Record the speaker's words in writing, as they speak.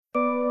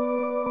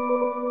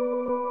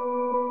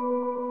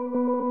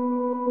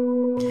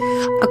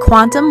A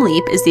quantum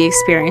leap is the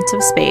experience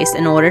of space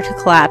in order to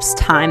collapse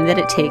time that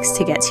it takes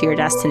to get to your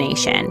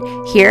destination.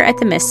 Here at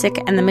the Mystic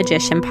and the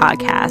Magician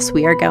podcast,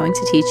 we are going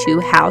to teach you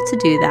how to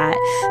do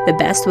that, the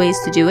best ways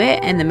to do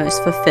it, and the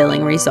most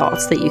fulfilling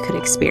results that you could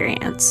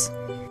experience.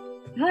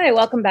 Hi,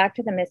 welcome back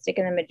to the Mystic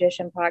and the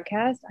Magician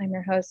podcast. I'm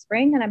your host,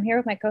 Spring, and I'm here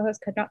with my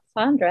co-host,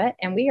 Cassandra,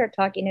 and we are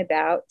talking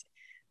about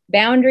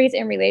boundaries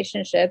in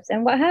relationships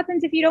and what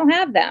happens if you don't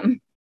have them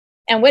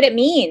and what it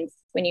means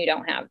when you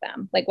don't have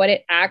them, like what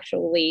it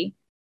actually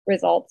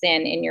results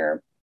in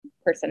your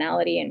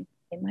personality and,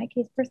 in my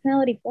case,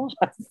 personality flaws.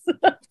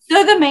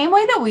 So the main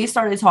way that we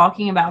started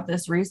talking about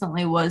this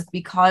recently was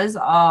because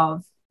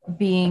of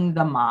being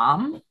the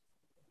mom,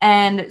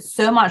 and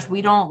so much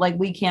we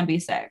can't be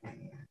sick.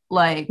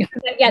 Like,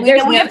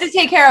 we have to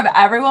take care of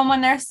everyone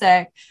when they're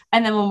sick.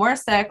 And then when we're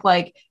sick,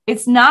 like,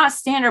 it's not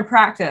standard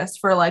practice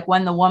for like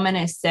when the woman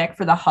is sick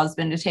for the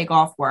husband to take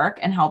off work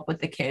and help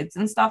with the kids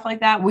and stuff like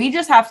that. We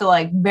just have to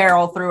like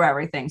barrel through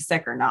everything,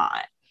 sick or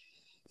not.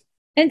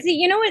 And see,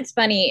 you know what's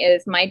funny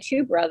is my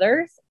two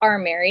brothers are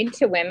married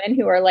to women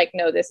who are like,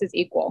 no, this is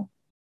equal.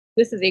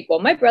 This is equal.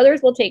 My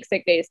brothers will take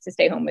sick days to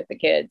stay home with the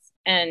kids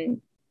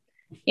and,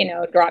 you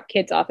know, drop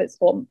kids off at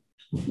school.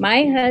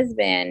 My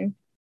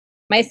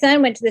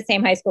son went to the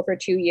same high school for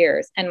 2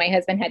 years, and my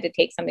husband had to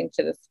take something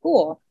to the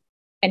school.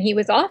 And he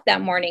was off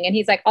that morning, and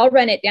he's like, I'll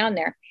run it down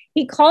there.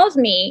 He calls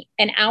me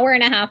an hour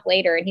and a half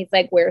later, and he's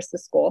like, where's the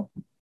school?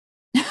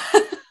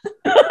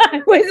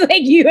 I was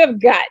like, you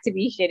have got to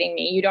be shitting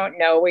me. You don't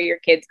know where your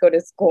kids go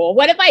to school.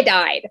 What if I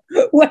died?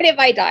 What if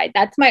I died?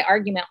 That's my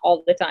argument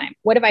all the time.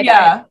 What if I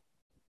died?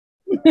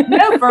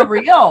 No, for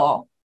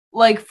real.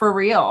 Like, for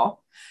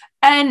real.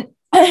 And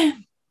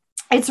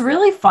it's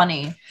really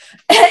funny.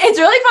 It's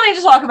really funny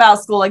to talk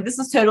about school. Like, this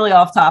is totally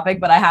off topic,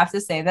 but I have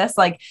to say this.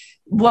 Like,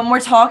 when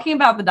we're talking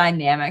about the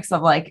dynamics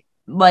of like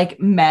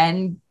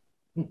men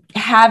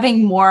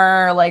having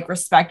more like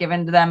respect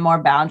given to them,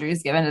 more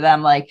boundaries given to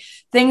them, like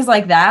things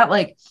like that.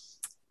 Like,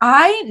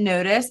 I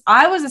noticed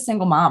I was a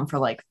single mom for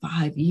like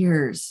 5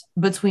 years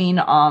between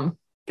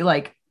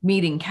like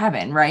meeting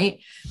Kevin,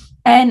 right?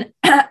 And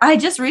I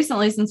just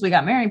recently, since we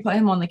got married, put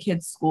him on the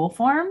kids' school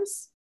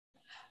forms.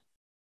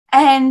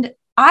 And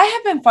I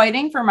have been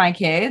fighting for my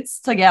kids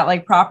to get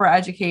like proper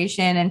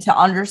education and to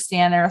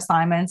understand their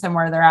assignments and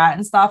where they're at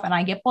and stuff. And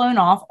I get blown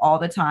off all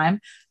the time.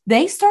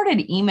 They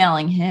started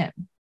emailing him.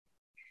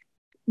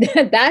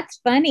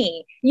 That's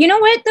funny. You know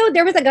what, though?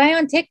 There was a guy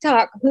on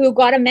TikTok who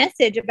got a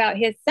message about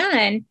his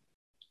son,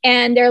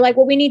 and they're like,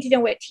 well, we need to know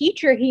what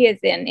teacher he is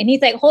in. And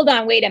he's like, hold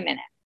on, wait a minute.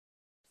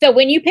 So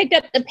when you picked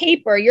up the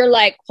paper, you're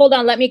like, hold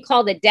on, let me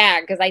call the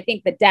dad, because I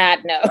think the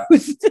dad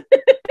knows.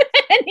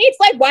 And he's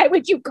like, why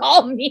would you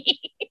call me?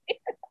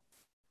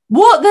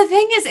 Well, the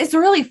thing is, it's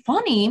really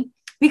funny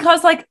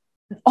because like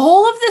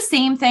all of the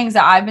same things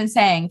that I've been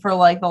saying for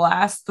like the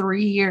last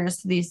 3 years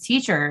to these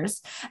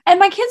teachers, and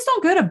my kids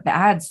don't go to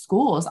bad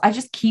schools. I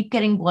just keep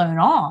getting blown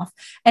off.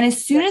 And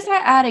as soon as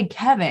I added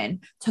Kevin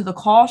to the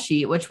call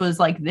sheet, which was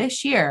like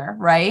this year,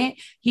 right?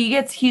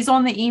 He's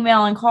on the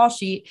email and call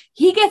sheet.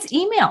 He gets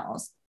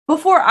emails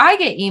before I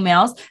get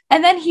emails.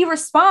 And then he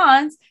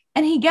responds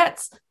and he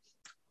gets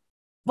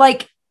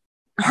like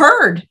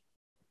heard.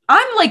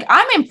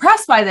 I'm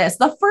impressed by this.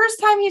 The first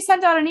time he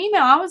sent out an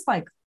email, I was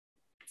like,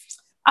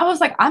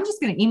 I'm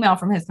just going to email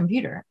from his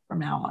computer from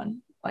now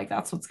on. Like,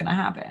 that's what's going to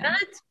happen.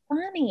 That's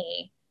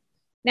funny.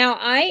 Now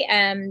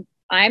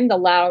I'm the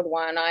loud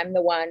one. I'm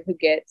the one who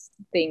gets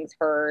things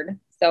heard.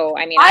 So,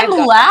 I mean, I'm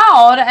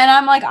loud and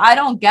I'm like, I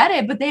don't get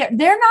it, but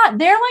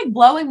they're like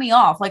blowing me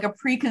off, like a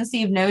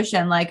preconceived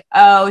notion, like,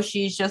 oh,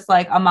 she's just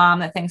like a mom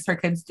that thinks her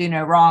kids do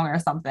no wrong or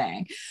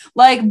something.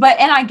 Like, and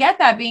I get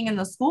that being in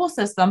the school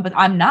system, but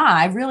I'm not.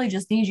 I really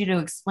just need you to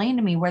explain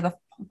to me where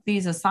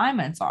these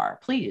assignments are,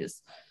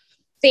 please.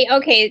 See,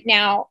 okay,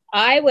 now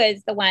I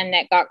was the one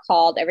that got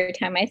called every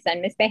time my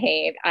son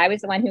misbehaved. I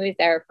was the one who was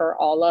there for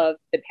all of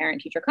the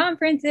parent-teacher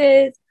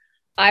conferences.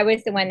 I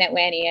was the one that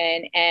went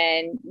in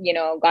and, you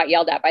know, got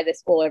yelled at by the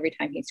school every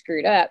time he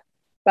screwed up.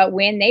 But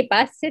when they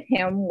busted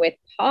him with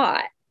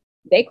pot,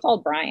 they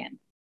called Brian.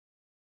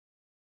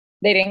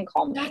 They didn't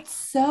call me. That's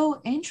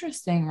so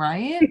interesting,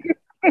 right?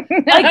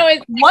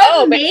 Like,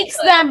 what makes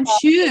them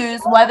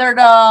choose whether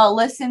to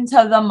listen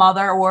to the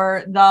mother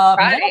or the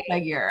middle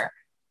figure?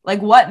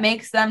 Like, what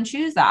makes them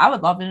choose that? I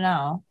would love to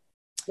know.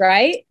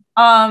 Right.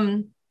 But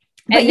then,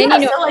 yeah, you know,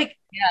 so like,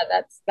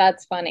 yeah,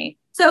 that's funny.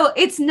 So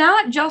it's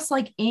not just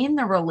like in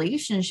the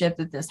relationship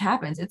that this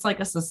happens. It's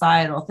like a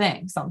societal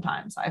thing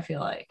sometimes, I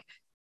feel like.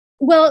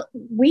 Well,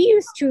 we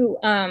used to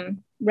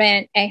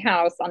rent a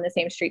house on the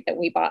same street that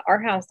we bought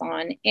our house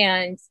on.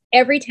 And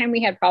every time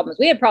we had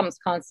problems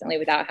constantly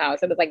with that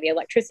house. It was like the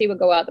electricity would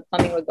go out, the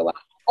plumbing would go out,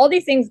 all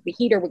these things, the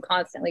heater would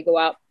constantly go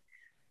out.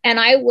 And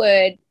I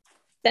would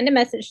send a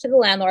message to the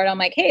landlord. I'm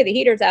like, hey, the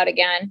heater's out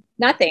again.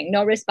 Nothing,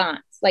 no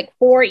response. Like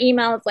 4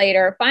 emails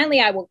later, finally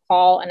I would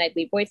call and I'd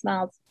leave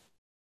voicemails.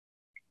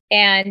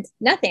 And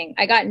nothing.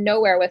 I got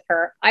nowhere with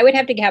her. I would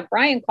have to have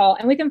Brian call,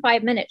 and within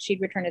 5 minutes, she'd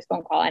return his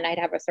phone call, and I'd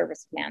have a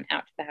serviceman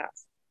out to the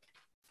house.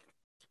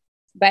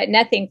 but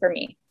nothing for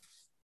me.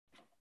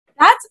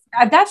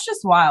 That's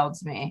just wild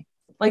to me.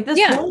 Like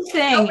this whole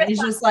thing is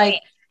just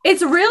like,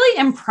 it's really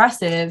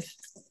impressive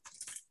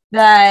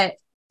that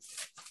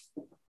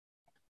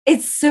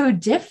it's so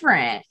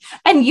different.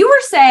 And you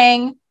were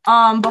saying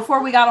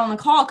before we got on the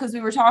call, because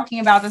we were talking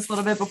about this a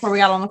little bit before we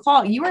got on the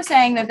call, you were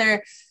saying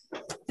that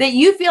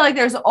you feel like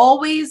there's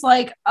always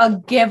like a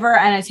giver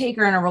and a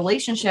taker in a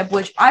relationship,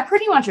 which I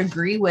pretty much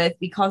agree with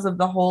because of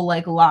the whole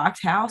like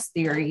locked house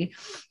theory.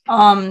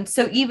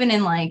 So even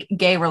in like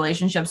gay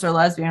relationships or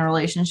lesbian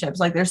relationships,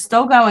 like there's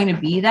still going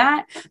to be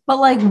that, but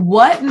like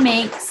what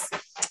makes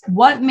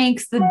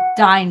the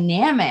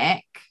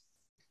dynamic,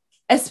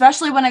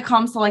 especially when it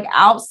comes to like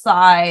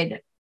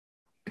outside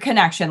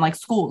connection, like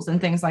schools and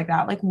things like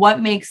that, like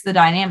what makes the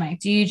dynamic?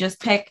 Do you just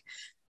pick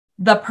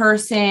the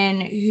person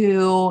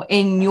who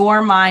in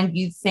your mind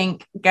you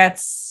think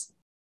gets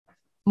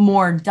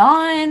more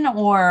done,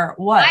 or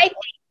what?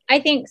 I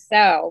think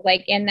so.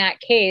 Like in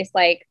that case,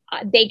 like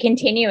they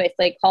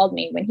continuously called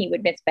me when he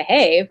would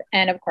misbehave.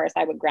 And of course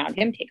I would ground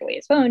him, take away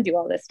his phone, do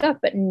all this stuff,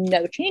 but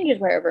no changes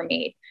were ever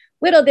made.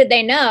 Little did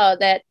they know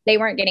that they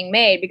weren't getting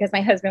made because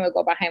my husband would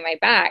go behind my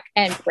back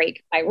and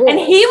break my rules. And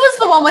he was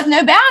the one with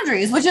no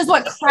boundaries, which is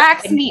what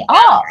cracks me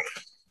up.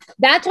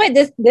 That's why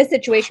this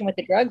situation with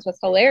the drugs was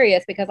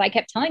hilarious, because I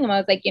kept telling him, I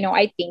was like,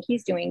 I think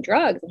he's doing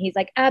drugs. And he's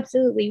like,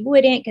 absolutely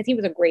wouldn't, because he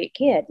was a great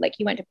kid. Like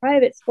he went to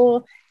private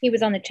school. He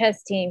was on the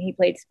chess team. He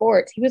played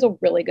sports. He was a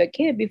really good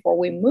kid before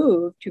we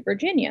moved to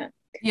Virginia.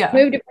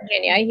 Moved to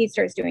Virginia. He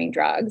starts doing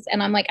drugs.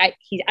 And I'm like, I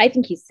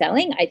think he's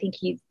selling. I think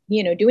he's,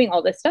 doing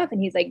all this stuff.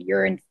 And he's like,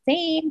 you're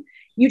insane.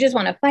 You just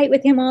want to fight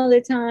with him all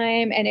the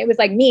time. And it was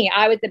like me.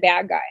 I was the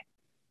bad guy.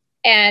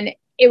 And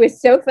it was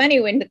so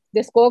funny when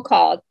the school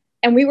called.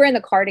 And we were in the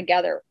car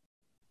together,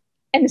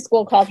 and the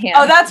school called him.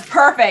 Oh, that's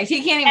perfect.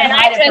 He can't even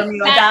hide it from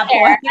you at that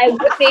point. I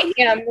looked at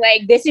him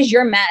like, this is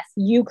your mess.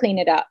 You clean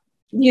it up.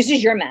 This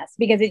is your mess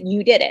because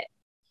you did it.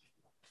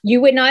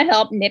 You would not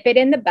help nip it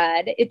in the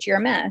bud. It's your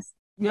mess.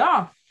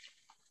 Yeah.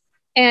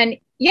 And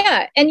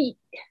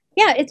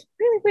it's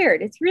really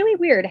weird. It's really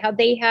weird how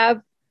they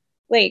have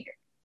like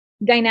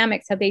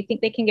dynamics, how they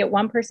think they can get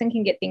one person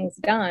can get things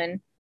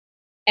done.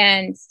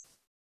 And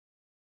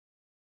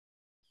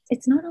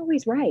it's not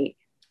always right.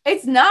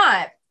 It's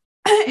not.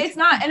 It's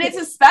not. And it's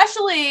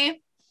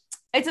especially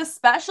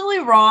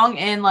wrong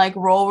in like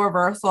role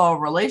reversal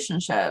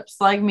relationships.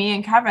 Like me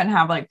and Kevin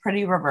have like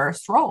pretty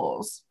reversed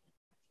roles.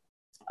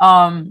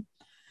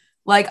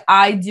 Like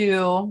I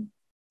do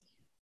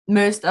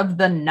most of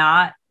the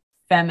not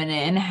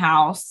feminine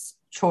house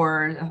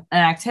chores and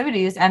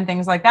activities and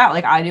things like that.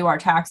 Like I do our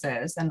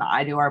taxes and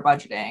I do our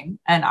budgeting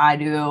and I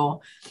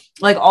do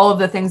like all of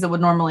the things that would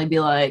normally be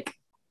like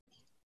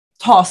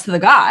tossed to the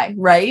guy,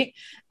 right?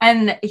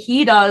 And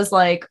he does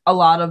like a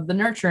lot of the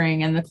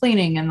nurturing and the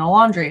cleaning and the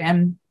laundry,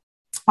 and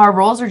our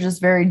roles are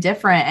just very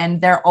different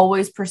and they're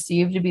always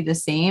perceived to be the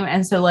same.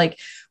 And so like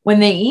when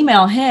they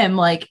email him,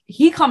 like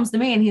he comes to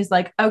me and he's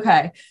like,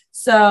 okay,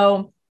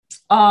 so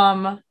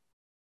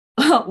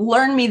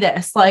learn me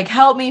this, like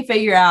help me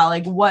figure out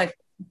like what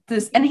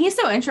this, and he's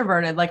so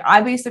introverted, like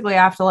I basically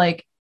have to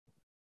like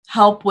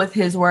help with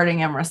his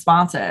wording and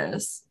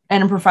responses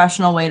in a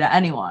professional way to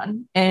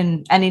anyone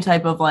in any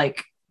type of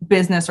like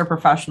business or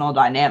professional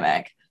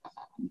dynamic.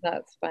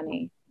 That's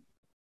funny.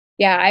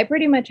 Yeah, I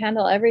pretty much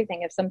handle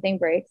everything. If something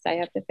breaks, I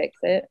have to fix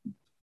it.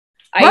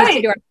 I used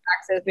to do our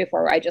taxes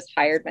before. I just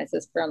hired my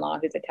sister-in-law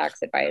who's a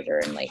tax advisor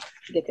and like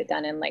gets it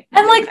done in like.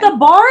 And like the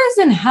bar is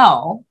in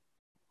hell.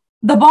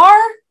 The bar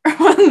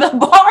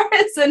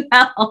is in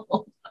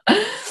hell.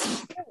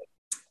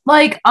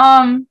 Like,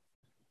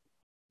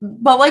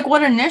 but like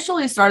what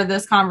initially started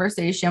this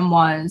conversation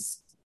was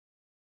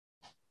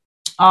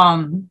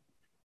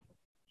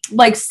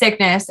like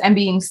sickness and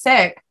being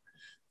sick.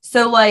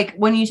 So like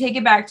when you take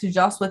it back to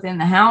just within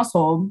the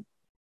household,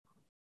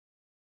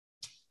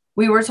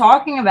 we were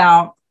talking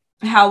about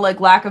how like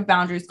lack of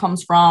boundaries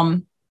comes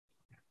from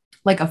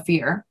like a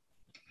fear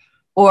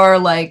or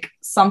like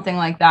something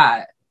like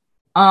that.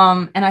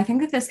 And I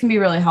think that this can be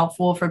really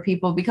helpful for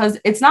people because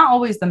it's not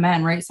always the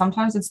men, right?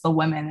 Sometimes it's the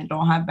women that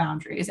don't have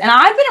boundaries. And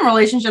I've been in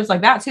relationships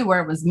like that too,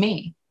 where it was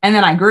me and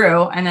then I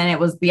grew and then it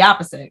was the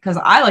opposite because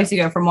I like to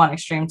go from one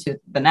extreme to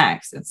the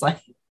next. It's like,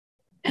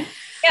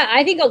 yeah,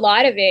 I think a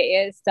lot of it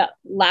is the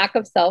lack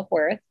of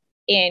self-worth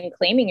in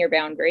claiming your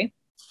boundary.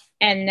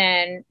 And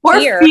then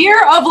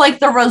fear of like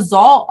the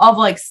result of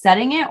like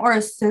setting it or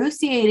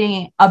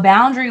associating a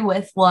boundary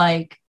with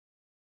like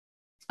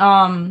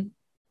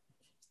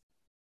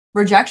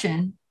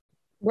rejection.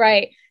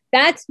 Right.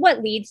 That's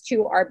what leads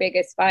to our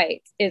biggest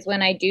fights is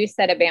when I do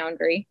set a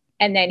boundary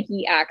and then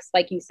he acts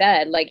like you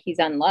said, like he's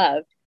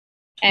unloved.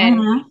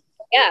 And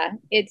yeah,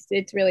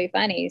 it's really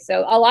funny.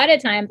 So a lot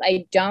of times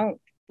I don't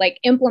like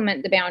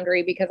implement the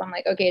boundary because I'm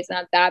like, okay, it's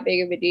not that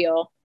big of a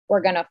deal. We're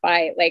going to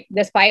fight. Like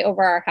this fight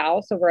over our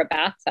house, over a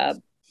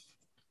bathtub.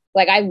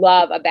 Like I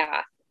love a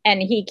bath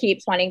and he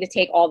keeps wanting to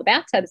take all the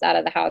bathtubs out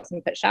of the house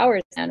and put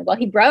showers in. Well,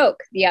 he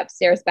broke the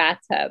upstairs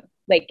bathtub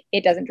like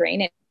it doesn't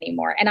drain it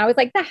anymore. And I was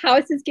like, the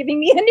house is giving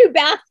me a new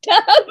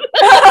bathtub.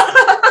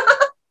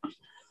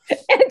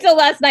 Until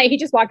last night, he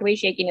just walked away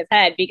shaking his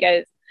head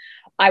because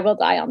I will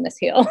die on this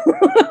hill.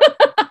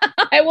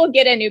 I will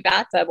get a new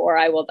bathtub or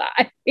I will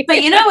die. But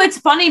it's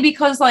funny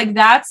because like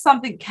that's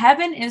something.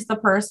 Kevin is the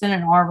person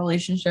in our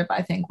relationship,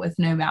 I think, with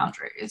no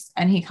boundaries,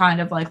 and he kind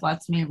of like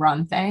lets me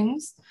run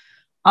things.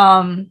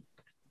 And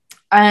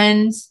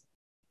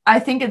I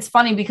think it's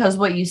funny because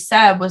what you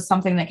said was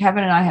something that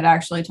Kevin and I had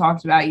actually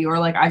talked about. You were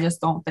like, I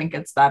just don't think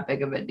it's that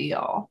big of a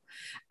deal.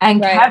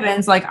 And right.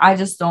 Kevin's like, I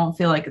just don't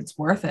feel like it's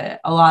worth it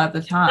a lot of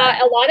the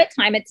time. A lot of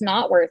time it's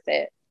not worth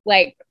it.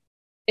 Like,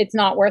 it's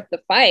not worth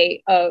the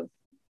fight of,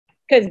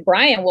 because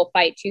Brian will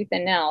fight tooth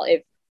and nail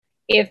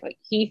if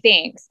he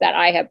thinks that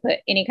I have put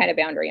any kind of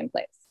boundary in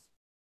place.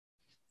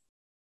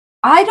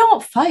 I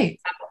don't fight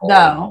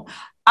though.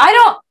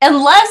 I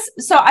don't,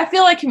 so I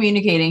feel like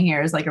communicating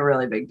here is like a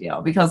really big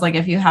deal because like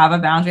if you have a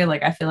boundary,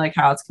 like I feel like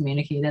how it's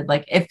communicated,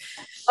 like if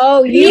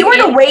he were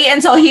to wait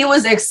until he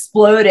was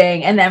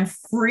exploding and then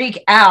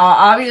freak out,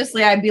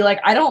 obviously I'd be like,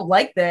 I don't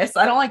like this.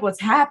 I don't like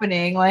what's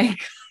happening. Like,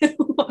 yeah,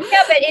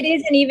 but it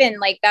isn't even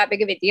like that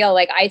big of a deal.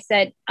 Like I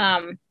said,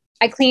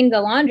 I cleaned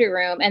the laundry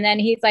room and then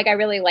he's like, I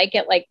really like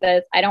it like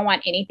this. I don't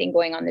want anything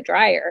going on the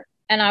dryer.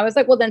 And I was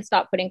like, well, then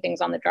stop putting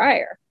things on the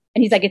dryer.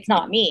 And he's like, it's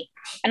not me.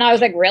 And I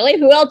was like, really?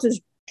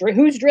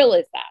 Whose drill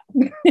is that?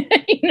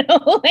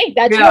 Like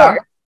that's yours.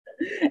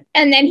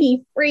 And then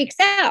he freaks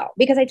out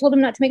because I told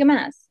him not to make a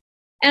mess.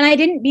 And I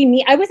didn't be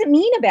mean. I wasn't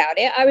mean about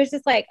it. I was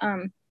just like,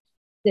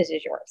 this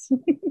is yours,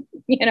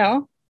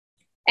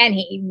 and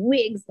he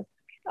wigs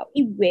out.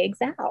 He wigs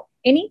out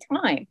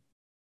anytime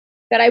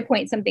that I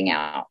point something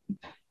out.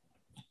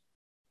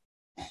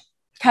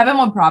 Kevin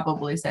would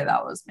probably say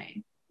that was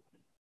me.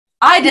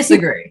 I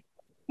disagree.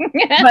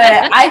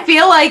 But I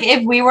feel like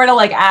if we were to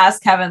like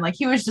ask Kevin, like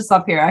he was just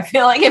up here. I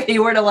feel like if he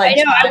were to like,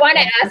 I know I want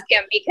to ask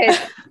him because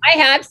I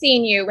have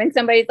seen you when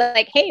somebody's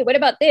like, hey, what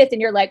about this? And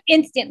you're like,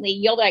 instantly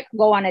you'll like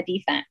go on a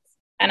defense.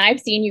 And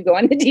I've seen you go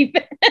on the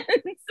defense.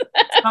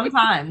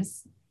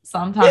 Sometimes.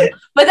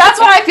 But that's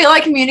why I feel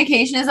like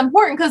communication is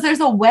important because there's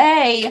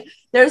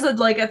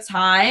a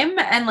time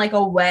and like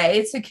a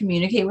way to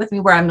communicate with me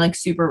where I'm like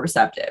super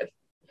receptive.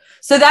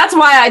 So that's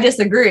why I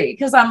disagree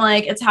because I'm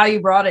like, it's how you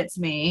brought it to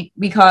me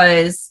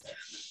because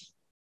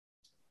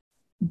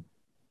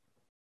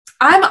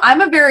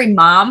I'm a very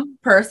mom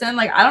person.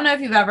 Like, I don't know if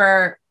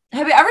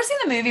have you ever seen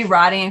the movie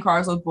Riding in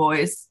Cars with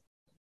Boys?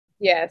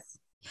 Yes.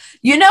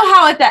 You know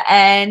how at the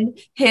end,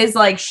 his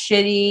like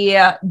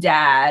shitty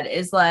dad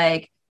is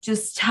like,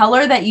 just tell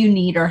her that you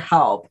need her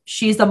help.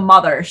 She's a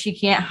mother. She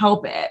can't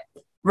help it.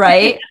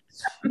 Right.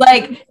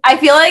 Like, I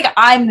feel like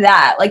I'm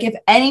that. Like, if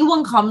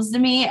anyone comes to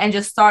me and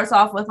just starts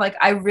off with like,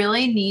 I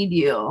really need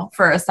you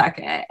for a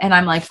second. And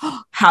I'm like,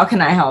 oh, how can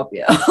I help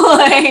you?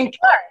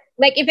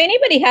 Like if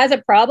anybody has a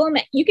problem,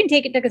 you can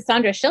take it to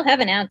Cassandra. She'll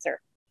have an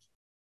answer.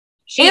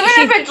 Even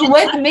if it's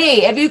with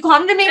me, if you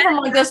come to me from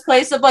like this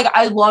place of like,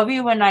 I love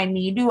you and I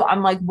need you,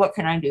 I'm like, what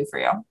can I do for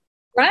you?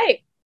 Right.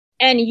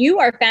 And you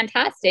are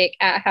fantastic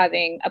at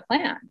having a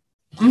plan.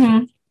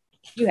 Mm-hmm.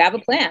 You have a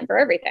plan for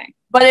everything.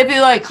 But if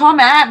you like come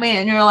at me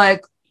and you're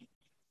like,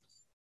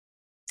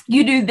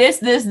 you do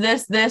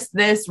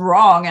this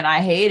wrong and I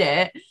hate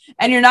it,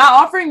 and you're not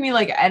offering me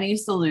like any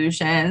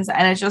solutions,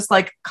 and it's just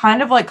like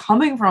kind of like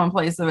coming from a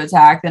place of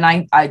attack, then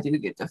I do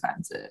get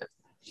defensive.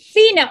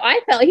 See, now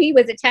I felt he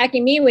was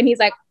attacking me when he's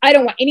like, I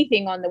don't want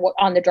anything on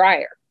the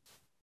dryer.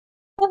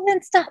 Well,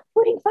 then stop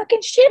putting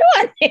fucking shit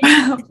on it.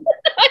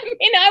 I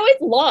mean, I was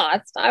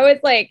lost. I was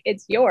like,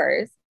 it's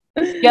yours.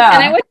 Yeah.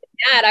 And I wasn't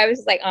mad. I was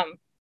just like,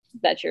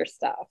 that's your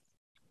stuff.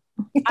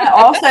 I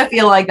also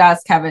feel like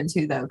that's Kevin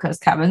too, though, because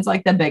Kevin's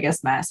like the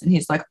biggest mess, and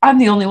he's like, I'm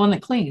the only one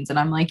that cleans, and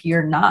I'm like,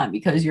 you're not,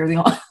 because you're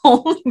the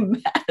only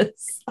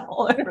mess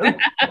all over.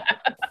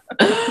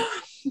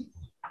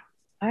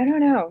 I don't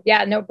know.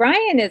 Yeah, no,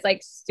 Brian is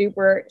like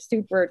super,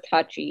 super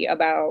touchy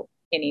about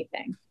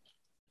anything,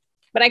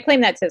 but I claim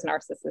that's his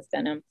narcissist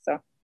in him. So,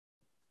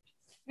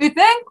 you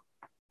think?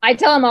 I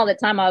tell him all the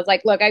time. I was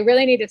like, look, I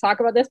really need to talk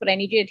about this, but I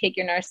need you to take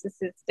your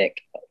narcissistic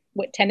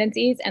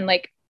tendencies and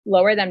like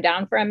lower them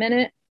down for a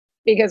minute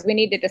because we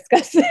need to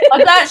discuss this.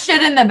 Put that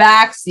shit in the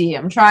backseat.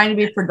 I'm trying to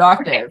be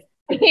productive.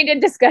 We need to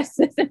discuss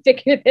this and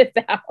figure this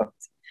out.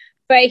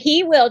 But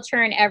he will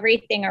turn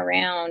everything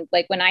around.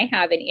 Like when I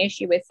have an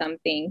issue with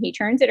something, he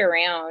turns it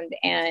around,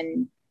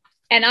 and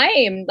I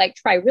am like,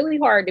 try really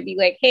hard to be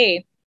like,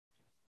 hey,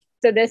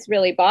 so this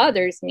really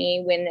bothers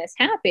me when this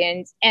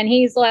happens. And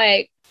he's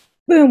like,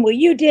 boom, well,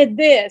 you did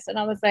this. And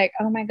I was like,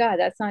 oh my God,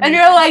 that's not. And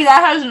you're like,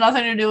 that has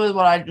nothing to do with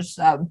what I just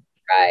said.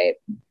 Right.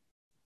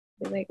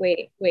 Like,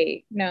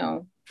 wait,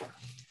 no.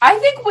 I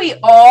think we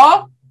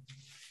all,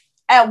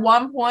 at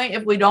one point,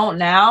 if we don't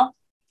now,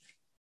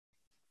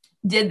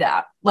 did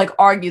that, like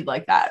argued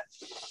like that.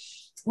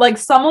 Like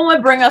someone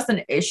would bring us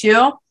an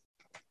issue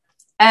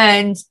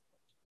and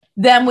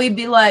then we'd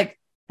be like,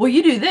 well,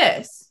 you do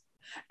this.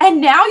 And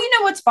now, you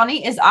know, what's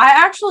funny is I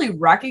actually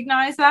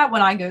recognize that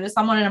when I go to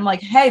someone and I'm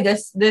like, hey,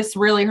 this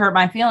really hurt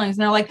my feelings.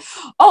 And they're like,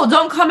 oh,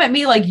 don't come at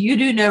me like you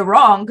do no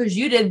wrong because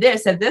you did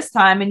this at this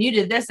time and you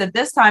did this at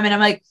this time. And I'm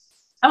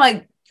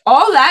like,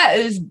 all that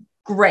is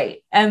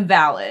great and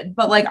valid.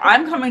 But like,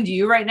 I'm coming to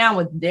you right now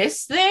with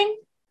this thing.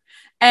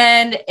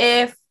 And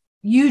if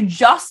you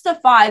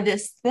justify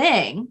this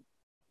thing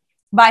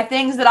by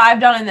things that I've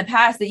done in the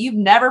past that you've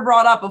never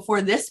brought up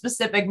before this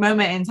specific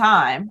moment in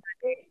time,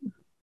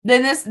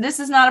 then this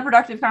is not a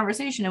productive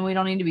conversation and we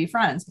don't need to be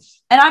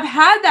friends. And I've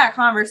had that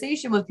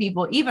conversation with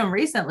people even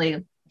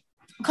recently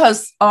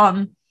because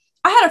I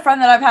had a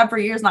friend that I've had for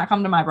years not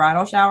come to my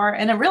bridal shower,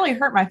 and it really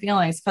hurt my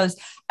feelings because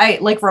I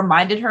like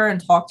reminded her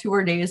and talked to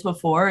her days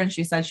before and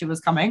she said she was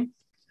coming.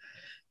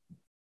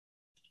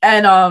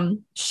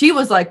 And she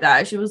was like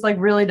that. She was like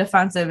really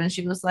defensive and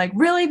she was like,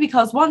 really?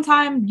 Because one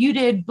time you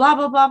did blah,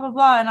 blah, blah, blah,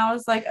 blah. And I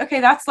was like,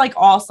 okay, that's like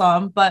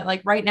awesome. But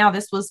like right now,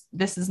 this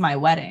is my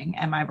wedding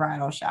and my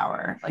bridal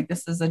shower. Like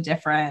this is a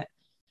different,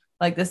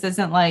 like this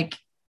isn't like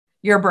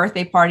your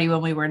birthday party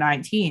when we were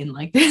 19.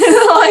 Like this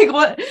is like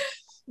what,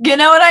 you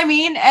know what I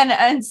mean?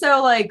 And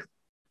so like,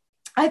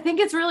 I think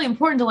it's really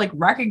important to like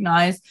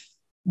recognize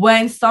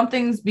when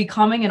something's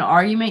becoming an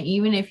argument,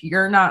 even if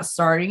you're not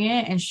starting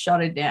it, and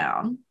shut it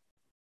down.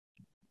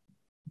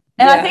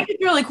 And I think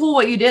it's really cool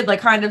what you did,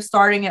 like kind of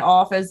starting it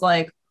off as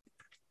like,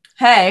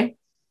 hey,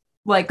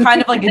 like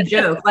kind of like a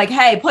joke, like,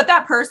 hey, put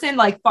that person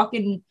like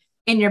fucking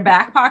in your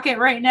back pocket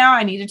right now.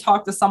 I need to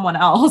talk to someone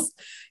else.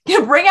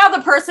 You bring out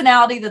the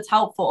personality that's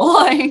helpful.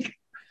 Like,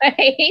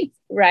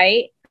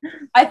 right.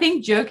 I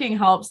think joking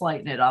helps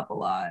lighten it up a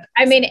lot.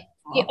 I mean,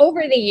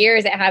 over the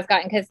years it has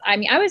gotten, because I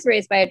mean, I was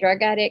raised by a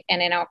drug addict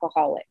and an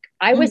alcoholic.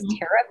 I was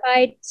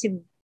terrified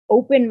to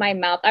open my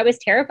mouth. I was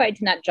terrified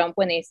to not jump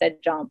when they said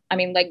jump. I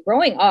mean, like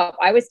growing up,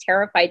 I was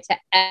terrified to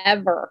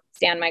ever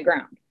stand my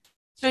ground.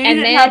 So you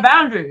didn't have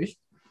boundaries.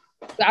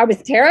 I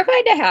was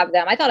terrified to have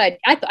them.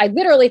 I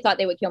literally thought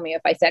they would kill me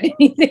if I said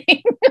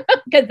anything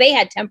because they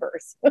had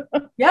tempers.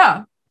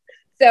 Yeah.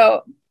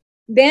 So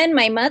then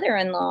my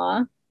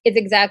mother-in-law is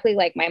exactly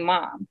like my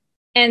mom.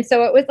 And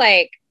so it was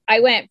like,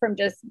 I went from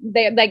just,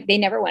 they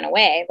never went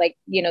away. Like,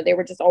 you know, they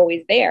were just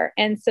always there.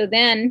 And so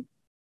then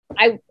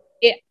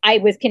I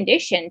was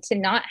conditioned to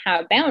not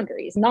have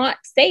boundaries, not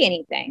say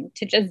anything,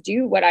 to just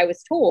do what I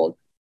was told.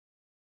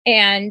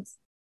 And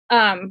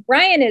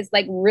Brian is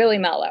like really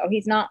mellow.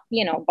 He's not,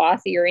 you know,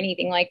 bossy or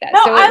anything like that.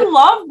 No, so I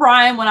love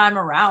Brian when I'm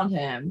around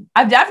him.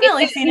 I've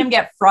definitely seen him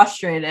get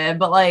frustrated,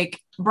 but like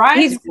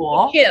Brian's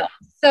cool. Chill.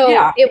 So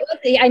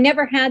I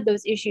never had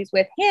those issues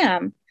with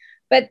him.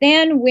 But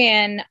then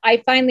when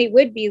I finally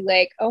would be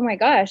like, oh my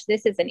gosh,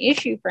 this is an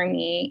issue for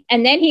me.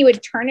 And then he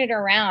would turn it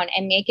around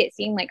and make it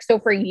seem like, so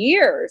for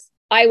years,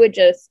 I would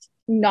just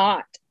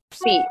not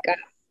speak up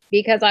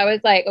because I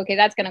was like, okay,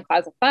 that's going to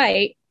cause a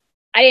fight.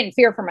 I didn't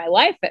fear for my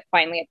life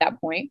finally at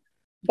that point,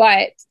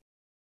 but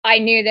I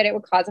knew that it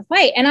would cause a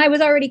fight. And I was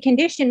already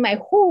conditioned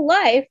my whole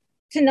life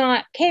to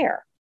not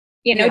care,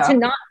 you know, to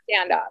not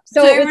stand up.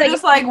 So it was like,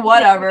 just like,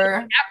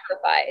 whatever.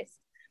 Sacrifice.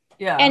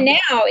 Yeah. And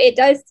now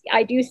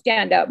I do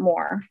stand up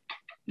more,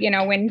 you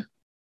know, when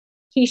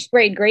he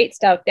sprayed great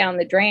stuff down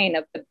the drain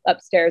of the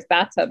upstairs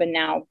bathtub and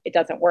now it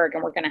doesn't work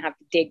and we're going to have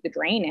to dig the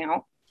drain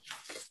out.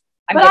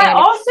 But I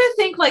also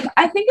think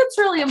I think it's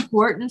really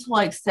important to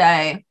like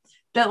say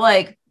that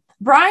like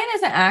Brian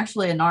isn't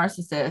actually a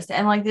narcissist,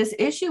 and like this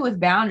issue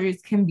with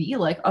boundaries can be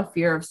like a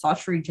fear of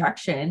such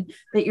rejection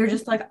that you're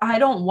just like, I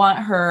don't want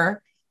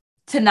her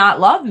to not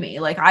love me.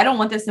 Like, I don't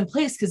want this in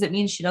place because it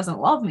means she doesn't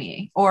love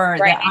me or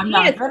that I'm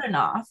not good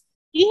enough.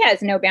 He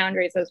has no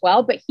boundaries as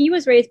well, but he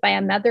was raised by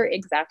a mother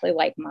exactly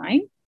like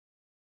mine.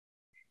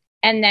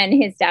 And then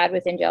his dad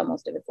was in jail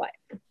most of his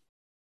life.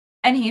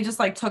 And he just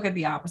like took it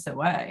the opposite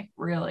way,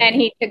 really. And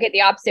he took it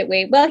the opposite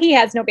way. Well, he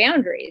has no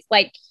boundaries.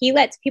 Like he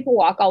lets people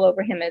walk all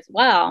over him as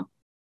well.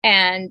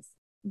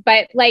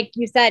 But like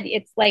you said,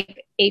 it's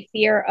like a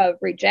fear of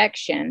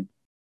rejection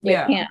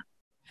with him.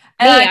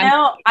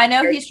 And I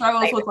know he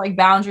struggles with like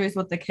boundaries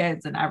with the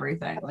kids and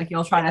everything. Like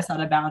you'll try to set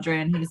a boundary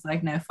and he's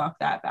like, no, fuck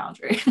that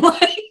boundary.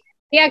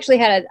 He actually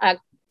had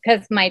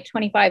because my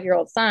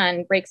 25-year-old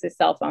son breaks his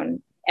cell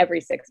phone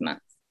every 6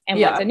 months and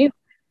wants a new one.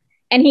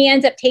 And he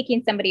ends up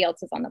taking somebody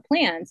else's on the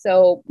plan.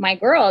 So my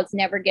girls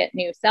never get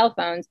new cell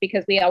phones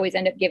because we always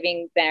end up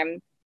giving them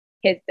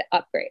his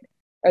upgrade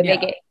or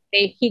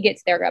he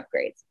gets their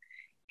upgrades.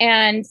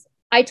 And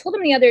I told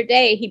him the other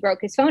day he broke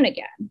his phone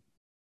again.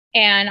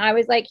 And I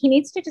was like, he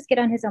needs to just get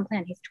on his own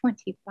plan. He's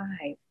 25.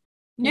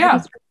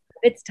 Yeah.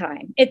 It's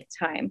time. It's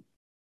time.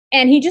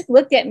 And he just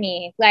looked at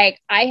me like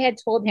I had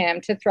told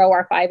him to throw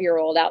our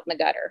 5-year-old out in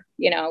the gutter,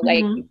 you know,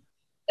 like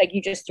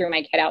you just threw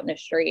my kid out in the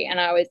street. And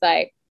I was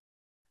like,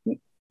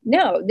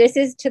 no, this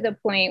is to the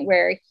point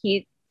where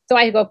so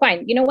I go,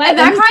 fine. You know what? And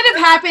that kind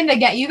of happened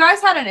again. You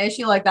guys had an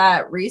issue like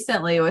that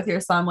recently with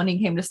your son when he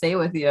came to stay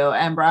with you.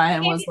 And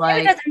Brian was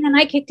like, and then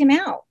I kicked him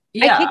out.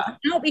 Yeah. I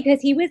kicked him out because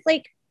he was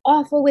like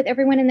awful with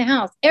everyone in the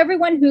house.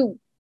 Everyone who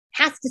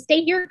has to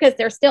stay here because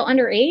they're still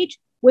underage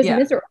was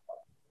miserable.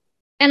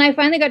 And I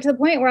finally got to the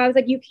point where I was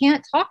like, you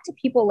can't talk to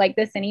people like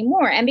this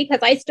anymore. And because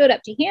I stood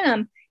up to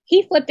him,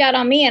 he flipped out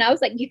on me and I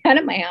was like, get out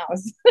of my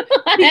house.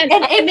 And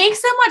it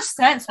makes so much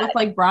sense with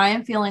like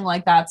Brian feeling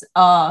like that's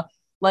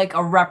like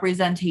a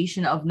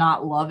representation of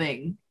not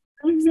loving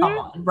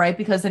someone, right?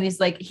 Because then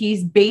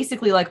he's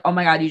basically like, oh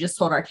my God, you just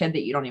told our kid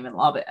that you don't even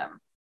love him.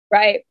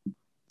 Right.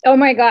 Oh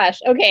my gosh.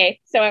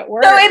 Okay. So at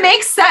work. So it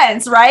makes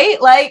sense,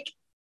 right? Like,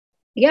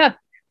 yeah.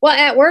 Well,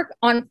 at work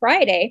on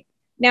Friday,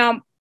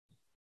 now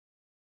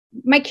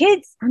my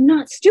kids are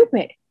not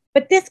stupid,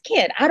 but this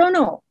kid, I don't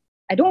know.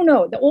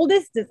 The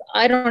oldest is,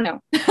 I don't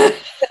know.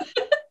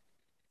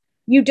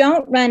 You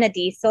don't run a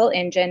diesel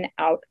engine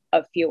out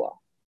of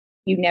fuel.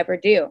 You never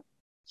do.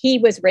 He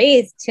was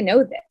raised to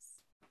know this.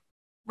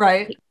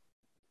 Right.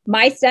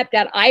 My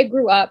stepdad, I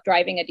grew up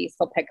driving a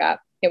diesel pickup.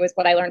 It was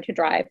what I learned to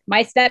drive.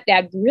 My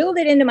stepdad drilled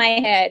it into my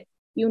head.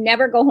 You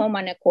never go home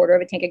on a quarter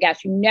of a tank of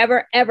gas. You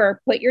never,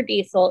 ever put your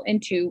diesel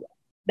into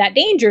that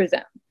danger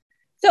zone.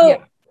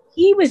 So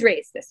he was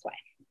raised this way.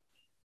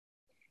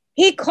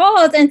 He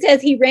calls and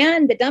says he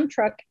ran the dump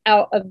truck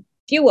out of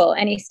fuel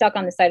and he's stuck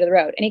on the side of the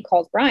road. And he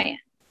calls Brian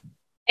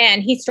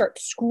and he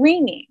starts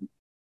screaming.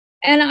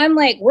 And I'm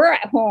like, we're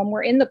at home.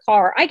 We're in the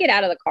car. I get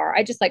out of the car.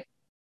 I just like,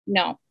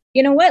 no,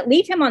 you know what?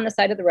 Leave him on the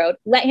side of the road.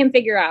 Let him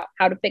figure out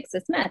how to fix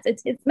this mess.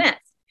 It's his mess.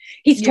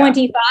 He's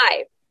 25.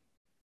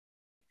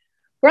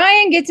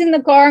 Brian gets in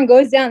the car and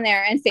goes down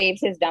there and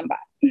saves his dumb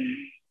butt.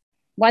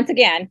 Once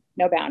again,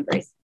 no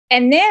boundaries.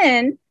 And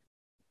then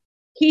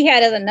he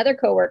had another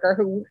coworker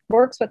who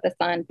works with the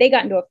son. They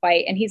got into a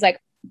fight and he's like,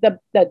 the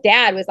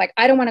dad was like,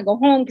 I don't want to go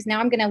home because now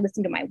I'm going to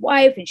listen to my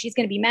wife and she's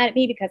going to be mad at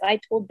me because I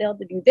told Bill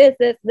to do this.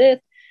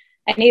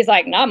 And he's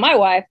like, not my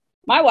wife.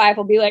 My wife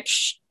will be like,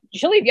 shh,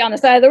 she'll leave you on the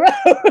side of the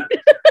road.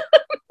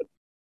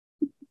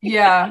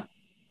 Yeah.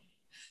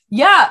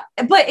 Yeah.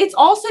 But it's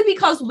also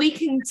because we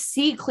can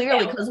see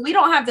clearly because we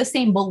don't have the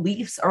same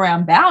beliefs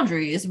around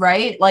boundaries,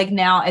 right? Like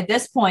now at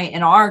this point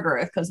in our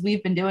growth, because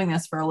we've been doing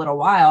this for a little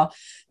while,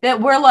 that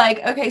we're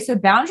like, okay, so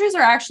boundaries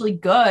are actually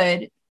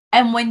good.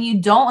 And when you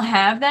don't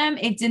have them,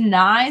 it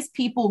denies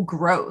people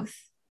growth.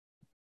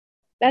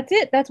 That's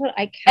it. That's what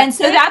I kept And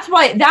so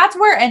that's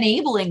where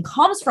enabling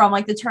comes from,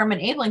 like the term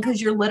enabling,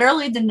 because you're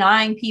literally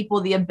denying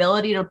people the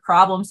ability to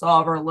problem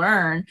solve or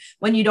learn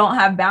when you don't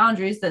have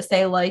boundaries that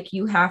say like,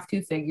 you have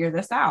to figure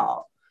this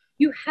out.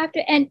 You have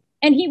to. And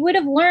he would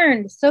have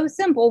learned so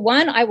simple.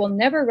 One, I will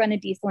never run a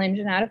diesel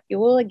engine out of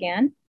fuel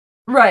again.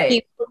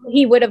 Right.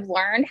 He would have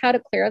learned how to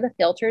clear the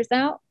filters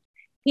out.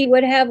 He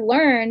would have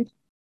learned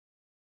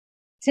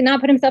to not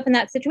put himself in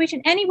that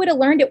situation. And he would have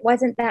learned it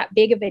wasn't that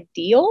big of a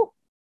deal.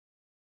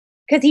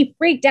 Because he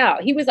freaked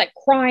out. He was like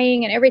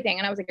crying and everything.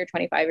 And I was like, you're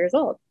 25 years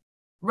old.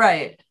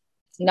 Right.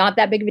 It's not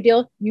that big of a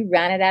deal. You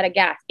ran it out of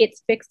gas.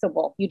 It's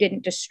fixable. You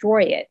didn't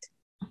destroy it.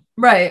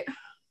 Right.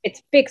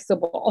 It's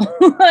fixable.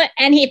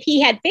 And if he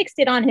had fixed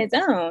it on his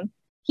own,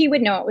 he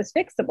would know it was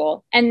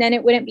fixable. And then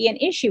it wouldn't be an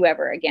issue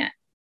ever again.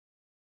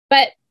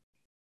 But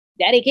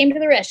Daddy came to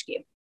the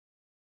rescue.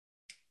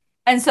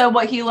 And so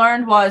what he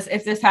learned was,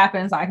 if this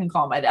happens, I can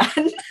call my dad.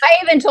 I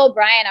even told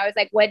Brian, I was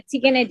like, what's he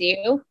going to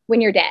do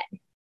when you're dead?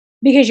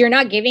 Because you're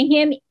not giving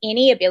him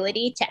any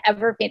ability to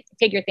ever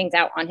figure things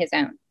out on his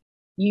own.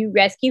 You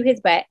rescue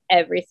his butt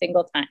every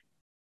single time.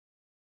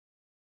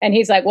 And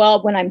he's like,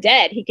 well, when I'm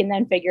dead, he can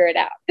then figure it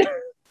out.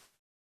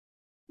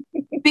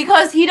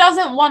 Because he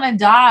doesn't want to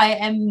die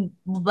and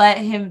let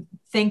him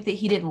think that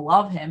he didn't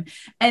love him.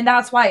 And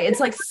that's why it's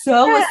like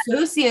so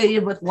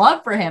associated with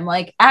love for him.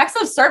 Like acts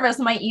of service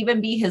might even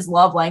be his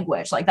love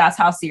language. Like that's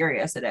how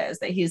serious it is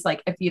that he's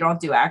like, if you don't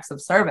do acts of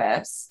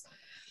service,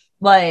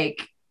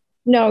 like,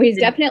 no, he's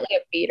definitely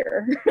a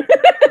feeder.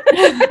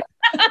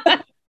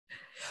 But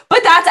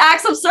that's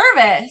acts of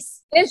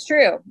service. It's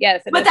true.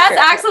 Yes. But that's true.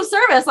 Acts of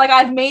service. Like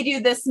I've made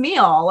you this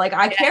meal. Like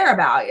I care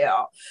about you.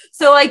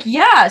 So like,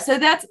 yeah. So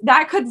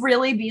that could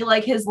really be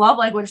like his love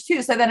language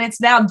too. So then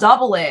it's now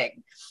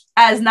doubling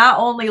as not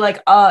only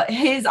like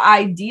his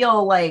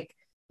ideal like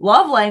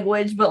love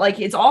language, but like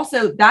it's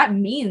also that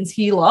means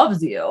he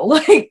loves you.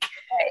 Like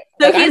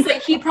so he's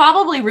like he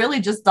probably really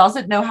just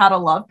doesn't know how to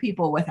love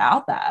people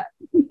without that.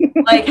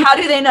 Like, how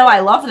do they know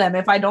I love them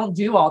if I don't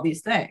do all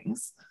these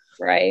things?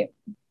 Right.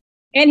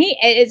 And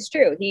it's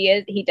true.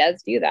 He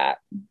does do that.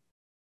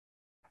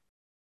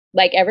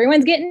 Like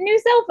everyone's getting new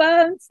cell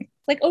phones. It's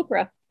like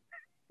Oprah.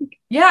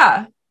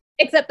 Yeah.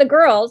 Except the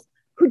girls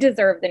who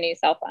deserve the new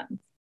cell phones.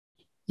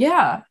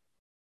 Yeah.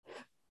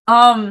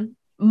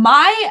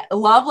 My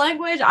love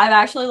language, I've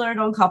actually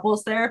learned on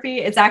couples therapy.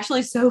 It's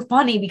actually so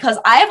funny because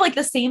I have like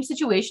the same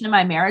situation in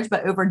my marriage,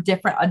 but over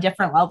a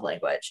different love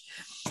language.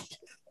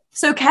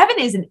 So Kevin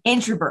is an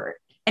introvert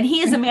and he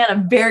is a man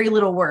of very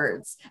little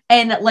words.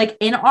 And like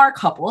in our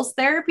couples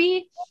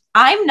therapy,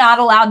 I'm not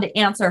allowed to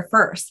answer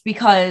first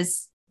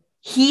because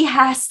he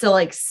has to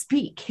like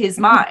speak his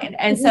mind.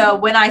 And so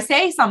when I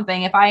say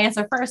something, if I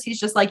answer first, he's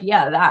just like,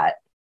 yeah, that,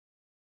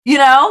 you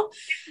know?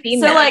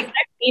 Like I've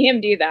seen him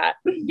do that.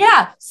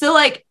 Yeah. So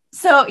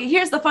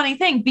here's the funny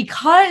thing,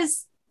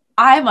 because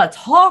I'm a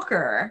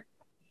talker,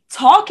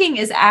 talking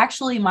is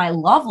actually my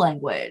love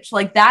language.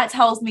 Like that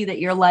tells me that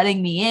you're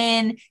letting me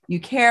in, you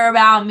care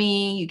about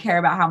me, you care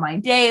about how my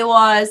day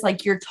was,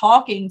 like you're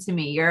talking to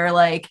me. You're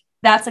like,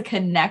 that's a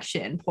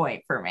connection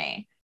point for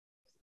me.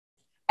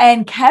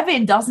 And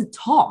Kevin doesn't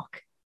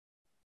talk.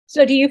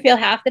 So do you feel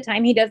half the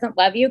time he doesn't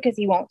love you because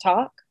he won't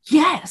talk?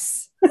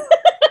 Yes.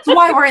 That's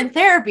why we're in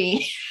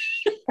therapy.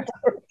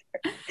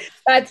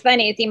 That's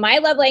funny. See, my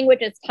love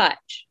language is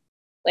touch.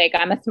 Like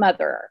I'm a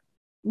smotherer.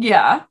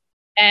 Yeah.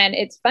 And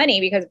it's funny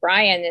because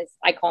Brian is,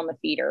 I call him a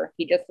feeder.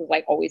 He just is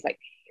like always like,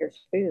 here's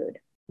food,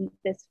 eat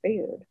this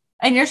food.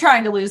 And you're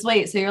trying to lose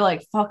weight. So you're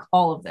like, fuck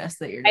all of this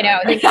that you're doing. I know.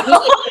 Right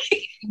He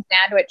ate a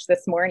sandwich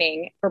this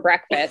morning for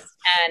breakfast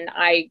and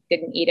I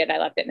didn't eat it. I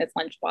left it in his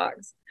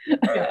lunchbox.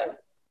 Yeah.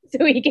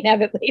 So he can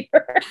have it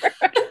later.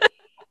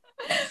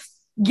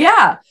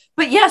 Yeah.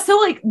 But yeah, so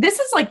like this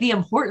is like the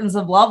importance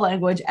of love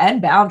language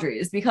and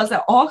boundaries because it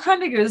all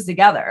kind of goes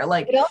together.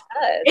 Like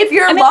if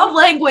your love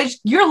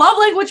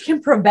language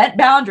can prevent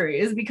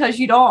boundaries because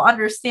you don't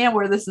understand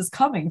where this is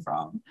coming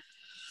from.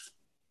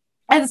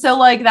 And so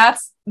like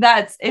that's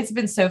it's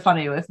been so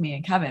funny with me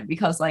and Kevin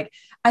because like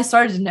I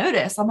started to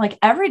notice, I'm like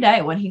every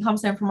day when he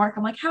comes home from work,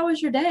 I'm like, how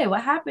was your day?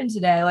 What happened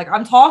today? Like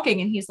I'm talking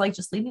and he's like,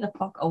 just leave me the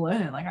fuck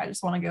alone. Like I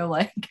just want to go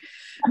like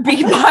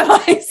be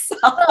by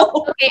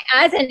myself. Okay,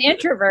 as an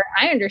introvert,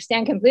 I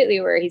understand completely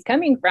where he's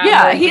coming from.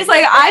 Yeah, he's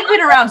like, I've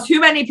been around too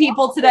many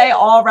people today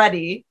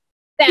already.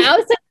 The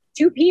house is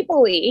too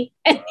people-y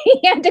and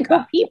he had to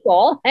go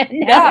people and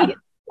now he's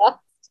lost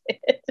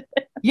it.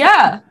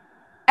 Yeah.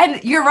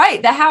 And you're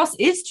right. The house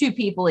is too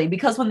people-y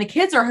because when the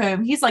kids are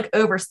home, he's like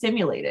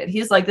overstimulated.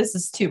 He's like, this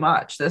is too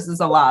much. This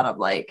is a lot of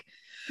like,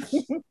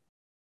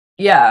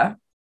 yeah.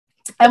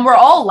 And we're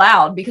all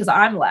loud because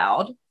I'm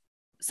loud.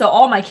 So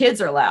all my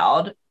kids are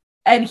loud.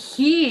 And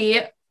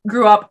he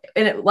grew up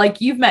in it.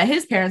 Like you've met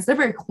his parents. They're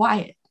very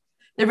quiet.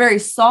 They're very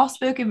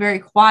soft-spoken, very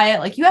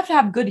quiet. Like you have to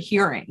have good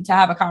hearing to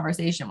have a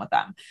conversation with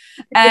them.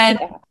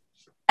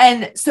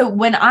 And so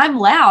when I'm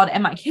loud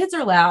and my kids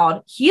are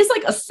loud, he's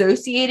like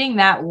associating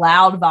that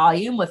loud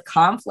volume with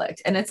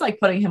conflict. And it's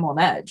like putting him on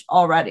edge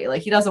already.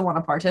 Like he doesn't want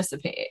to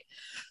participate.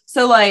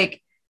 So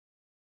like,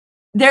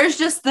 there's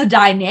just the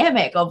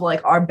dynamic of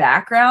like our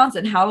backgrounds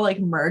and how to like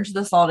merge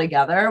this all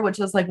together,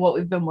 which is like what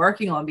we've been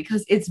working on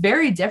because it's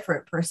very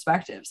different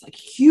perspectives, like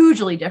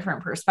hugely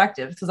different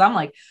perspectives. Cause I'm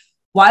like,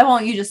 why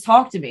won't you just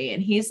talk to me?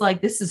 And he's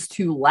like, this is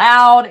too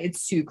loud.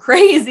 It's too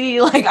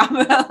crazy. Like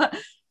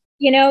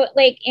you know,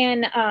 like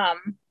in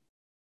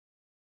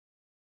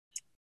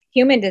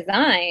human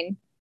design,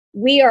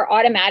 we are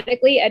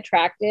automatically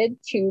attracted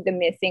to the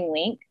missing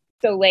link.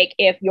 So like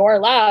if you're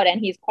loud and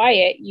he's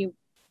quiet, you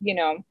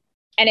know,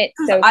 and it's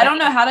so I don't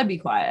know how to be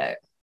quiet.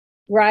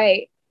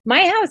 Right.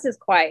 My house is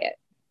quiet.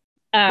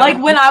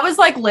 Like when I was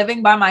like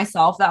living by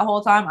myself that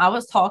whole time, I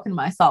was talking to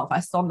myself.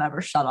 I still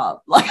never shut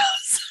up. Like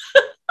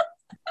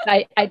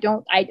I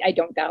don't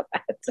doubt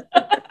that.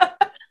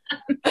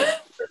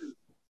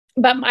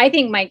 But I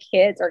think my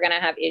kids are going to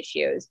have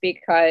issues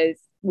because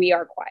we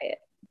are quiet.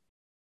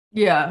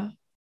 Yeah.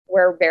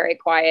 We're very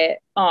quiet.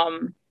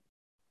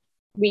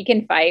 We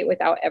can fight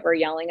without ever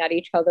yelling at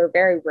each other.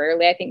 Very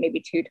rarely. I think maybe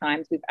 2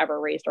 times we've ever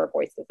raised our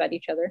voices at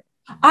each other.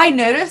 I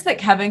noticed that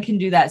Kevin can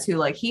do that too.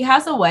 Like he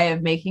has a way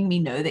of making me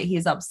know that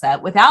he's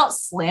upset without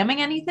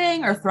slamming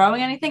anything or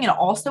throwing anything and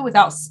also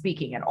without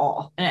speaking at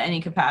all in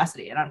any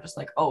capacity. And I'm just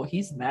like, oh,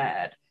 he's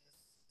mad.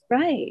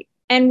 Right.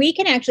 And we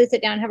can actually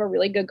sit down and have a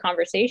really good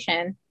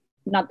conversation.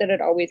 Not that it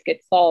always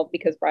gets solved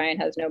because Brian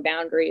has no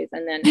boundaries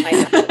and then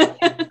I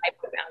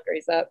put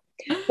boundaries up.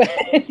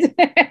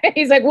 But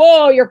he's like,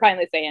 whoa, you're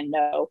finally saying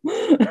no.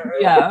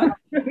 Yeah.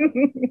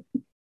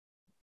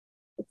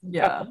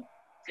 Yeah.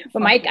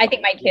 But I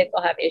think my kids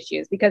will have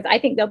issues because I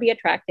think they'll be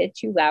attracted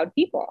to loud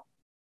people.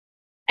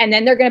 And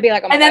then they're going to be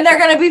like, oh my and then God, they're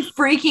going to be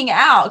freaking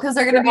out because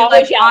they're going to be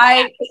like,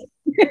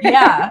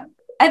 yeah.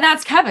 And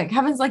that's Kevin.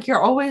 Kevin's like,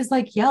 you're always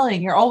like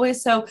yelling. You're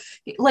always so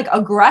like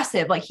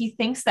aggressive. Like he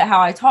thinks that how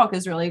I talk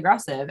is really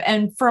aggressive.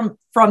 And from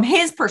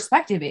his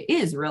perspective, it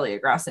is really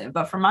aggressive.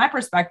 But from my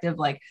perspective,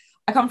 like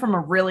I come from a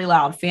really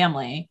loud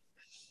family.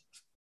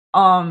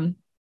 So and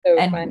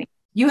funny.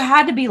 You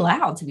had to be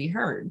loud to be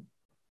heard.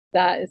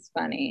 That is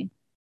funny.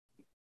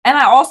 And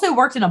I also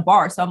worked in a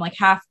bar, so I'm like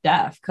half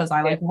deaf because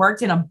I like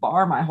worked in a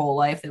bar my whole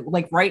life,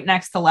 like right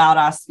next to loud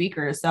ass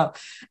speakers. So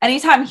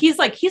anytime he's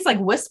like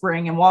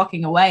whispering and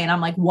walking away, and I'm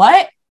like,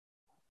 what?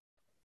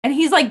 And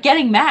he's like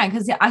getting mad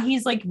because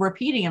he's like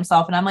repeating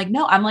himself, and I'm like,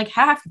 no, I'm like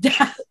half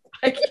deaf.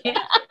 I can't.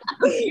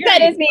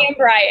 That is me and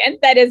Brian.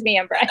 That is me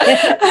and Brian. I'm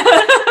like,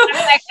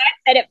 I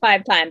said it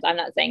 5 times. I'm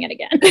not saying it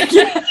again.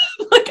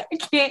 Like I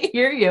can't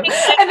hear you, and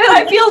then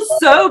I feel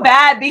so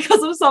bad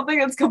because of something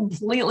that's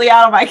completely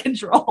out of my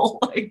control.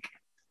 Like,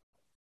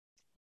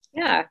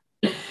 yeah,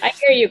 I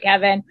hear you,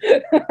 Kevin.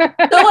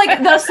 So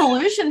like the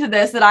solution to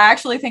this that I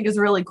actually think is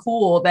really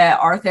cool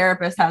that our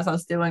therapist has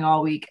us doing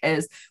all week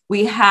is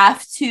we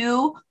have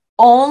to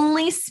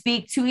only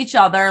speak to each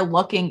other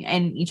looking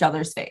in each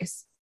other's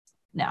face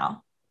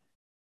now.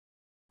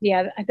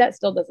 Yeah, that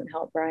still doesn't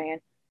help, Brian.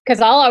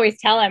 Because I'll always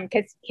tell him,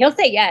 because he'll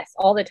say yes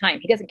all the time.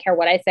 He doesn't care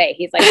what I say.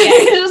 He's like,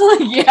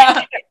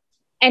 yeah.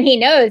 And he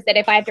knows that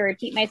if I have to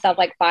repeat myself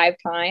like 5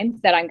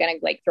 times, that I'm gonna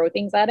like throw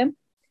things at him.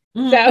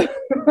 So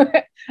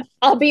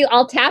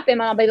I'll tap him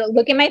and I'll be like,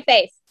 look in my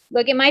face.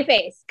 Look at my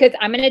face, because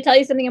I'm going to tell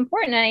you something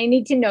important and I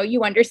need to know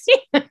you understand.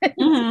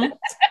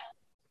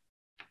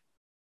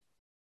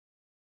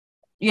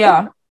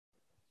 Yeah.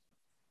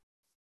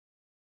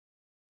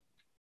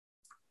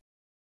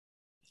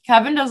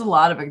 Kevin does a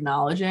lot of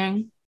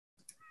acknowledging,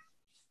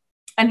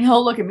 and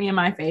he'll look at me in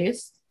my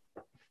face.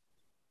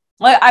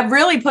 Like, I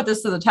really put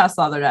this to the test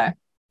the other day.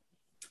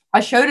 I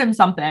showed him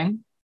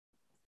something.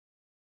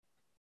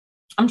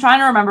 I'm trying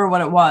to remember what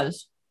it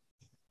was.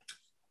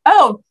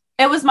 Oh,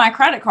 it was my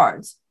credit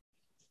cards.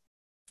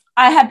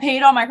 I had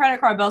paid all my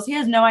credit card bills. He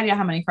has no idea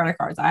how many credit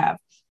cards I have.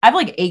 I have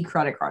like 8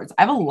 credit cards.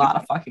 I have a lot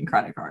of fucking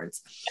credit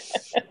cards.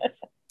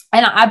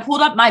 And I pulled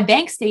up my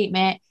bank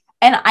statement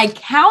and I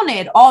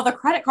counted all the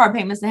credit card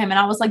payments to him. And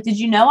I was like, did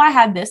you know I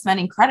had this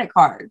many credit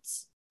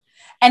cards?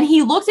 And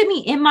he looked at me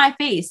in my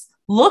face,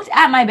 looked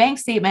at my bank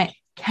statement,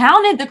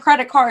 counted the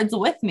credit cards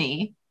with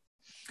me.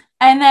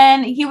 And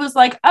then he was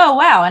like, oh,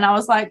 wow. And I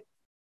was like,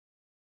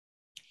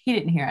 he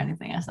didn't hear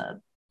anything I said.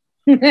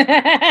 So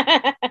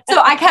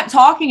I kept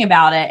talking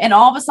about it, and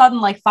all of a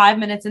sudden, like 5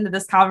 minutes into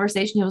this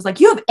conversation, he was like,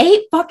 you have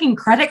 8 fucking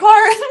credit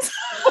cards?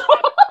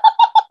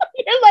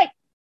 You're like,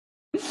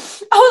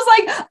 I was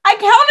like, I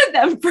counted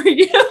them for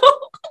you.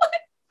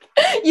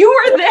 You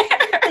were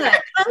there.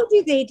 How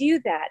do they do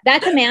that?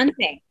 That's a man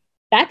thing.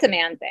 That's a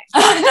man thing.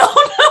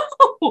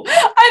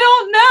 I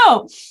don't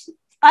know,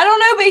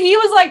 but he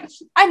was like,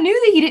 I knew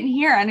that he didn't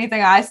hear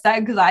anything I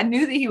said, because I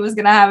knew that he was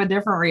going to have a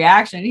different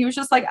reaction. He was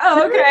just like,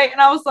 oh, okay. And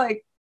I was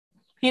like,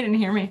 he didn't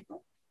hear me.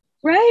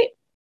 Right.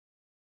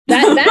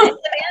 That is a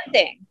man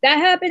thing. That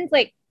happens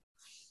like,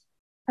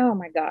 oh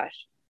my gosh.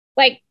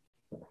 Like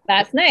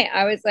last night,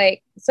 I was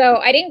like, so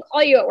I didn't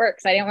call you at work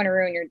because I didn't want to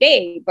ruin your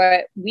day,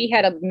 but we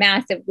had a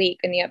massive leak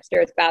in the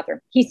upstairs bathroom.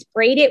 He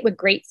sprayed it with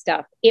great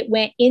stuff. It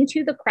went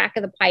into the crack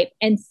of the pipe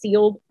and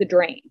sealed the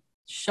drain.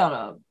 Shut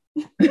up.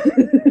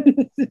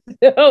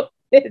 So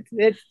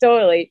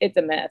it's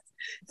a mess.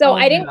 So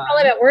I didn't call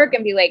him at work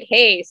and be like,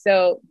 hey,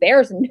 so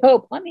there's no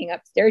plumbing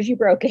upstairs. You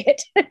broke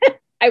it.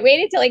 I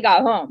waited till he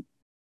got home.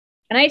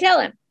 And I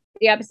tell him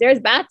the upstairs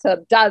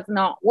bathtub does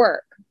not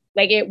work.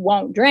 Like, it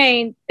won't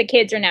drain. The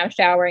kids are now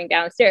showering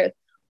downstairs.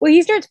 Well,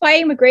 he starts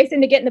fighting with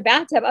Grayson to get in the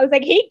bathtub. I was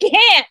like, he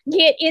can't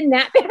get in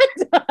that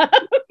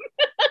bathtub.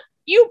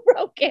 You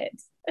broke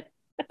it.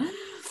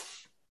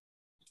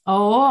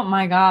 Oh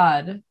my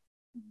God.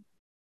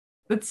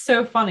 That's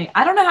so funny.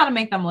 I don't know how to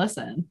make them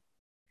listen.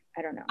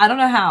 I don't know. I don't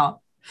know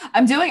how.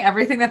 I'm doing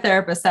everything the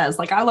therapist says.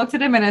 Like, I looked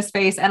at him in his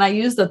face and I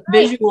used a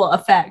visual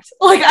effect.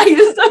 Like, I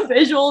used a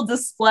visual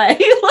display.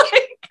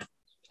 Like,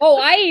 oh,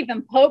 I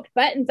even poked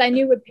buttons I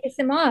knew would piss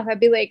him off. I'd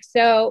be like,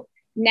 so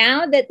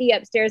now that the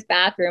upstairs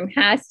bathroom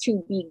has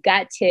to be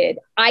gutted,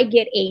 I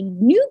get a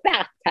new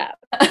bathtub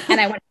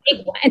and I want to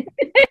take one.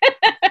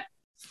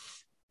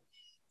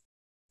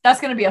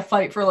 That's going to be a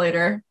fight for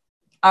later.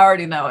 I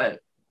already know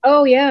it.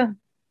 Oh, yeah.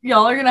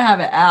 Y'all are going to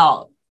have it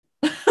out.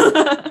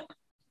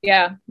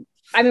 Yeah.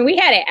 I mean, we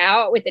had it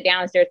out with the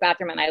downstairs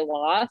bathroom and I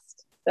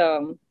lost.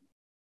 So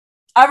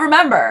I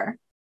remember.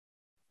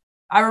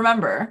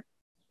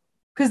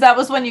 Because that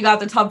was when you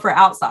got the tub for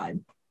outside.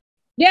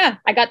 Yeah,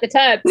 I got the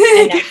tub.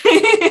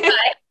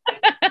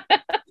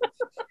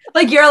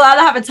 Like, you're allowed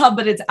to have a tub,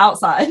 but it's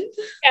outside.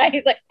 Yeah,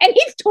 he's like, and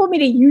he's told me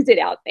to use it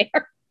out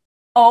there.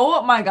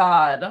 Oh my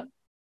God.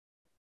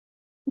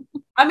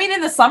 I mean,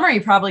 in the summer,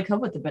 you probably could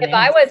with the banana. If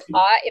I was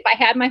hot, if I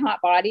had my hot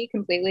body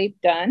completely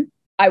done,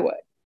 I would.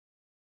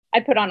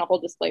 I'd put on a whole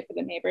display for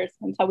the neighbors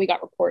until we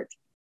got reports.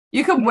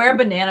 You could wear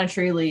banana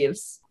tree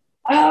leaves.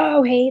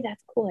 Oh, hey,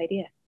 that's a cool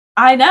idea.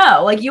 I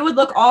know. Like, you would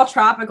look all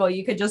tropical.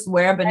 You could just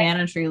wear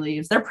banana tree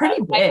leaves. They're pretty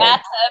big. My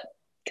bathtub,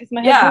 because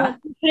my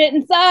husband put it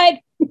inside.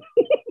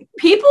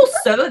 People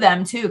sew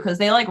them too, because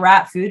they like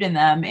wrap food in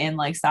them in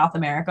like South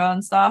America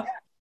and stuff. Yeah.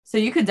 So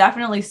you could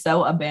definitely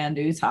sew a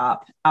bandeau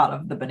top out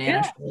of the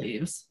banana tree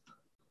leaves.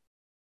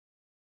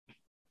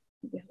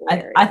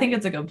 I think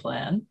it's a good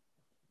plan.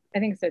 I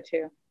think so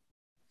too.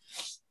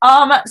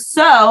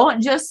 So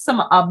just some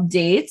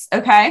updates,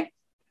 okay?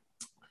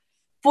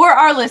 For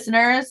our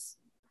listeners,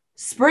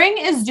 Spring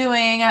is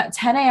doing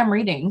 10 a.m.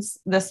 readings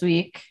this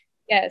week.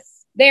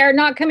 Yes, they are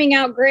not coming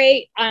out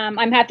great.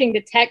 I'm having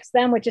to text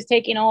them, which is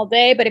taking all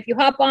day. But if you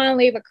hop on and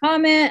leave a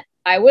comment,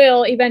 I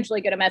will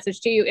eventually get a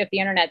message to you if the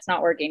internet's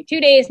not working. 2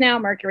 days now,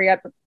 Mercury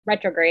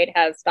retrograde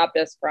has stopped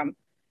us from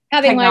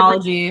having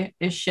technology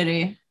is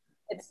shitty.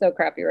 It's so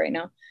crappy right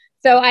now.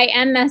 So I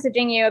am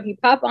messaging you. If you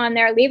pop on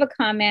there, leave a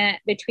comment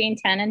between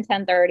 10 and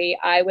 10:30.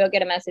 I will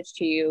get a message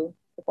to you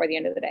before the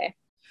end of the day.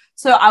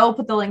 So I will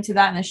put the link to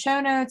that in the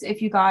show notes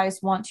if you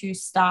guys want to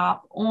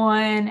stop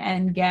on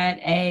and get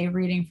a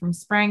reading from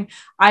Spring.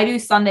 I do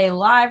Sunday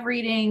live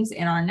readings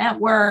in our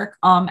network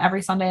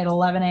every Sunday at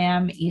 11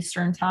 a.m.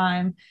 Eastern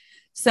time.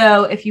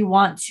 So if you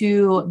want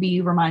to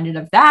be reminded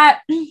of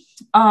that.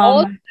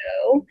 Also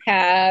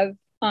have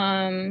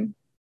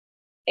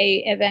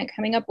a event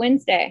coming up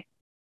Wednesday.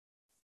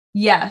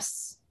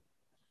 Yes.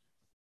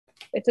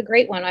 It's a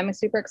great one. I'm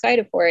super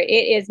excited for it.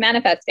 It is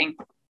manifesting.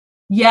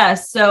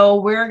 Yes.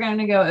 So we're going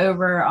to go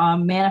over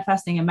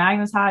manifesting and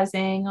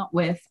magnetizing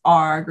with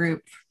our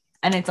group,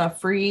 and it's a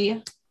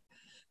free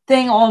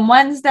thing on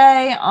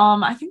Wednesday.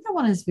 I think that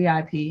one is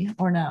VIP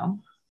or no?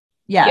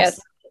 Yes.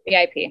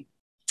 VIP.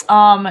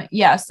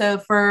 Yeah, so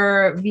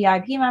for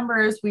VIP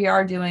members, we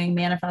are doing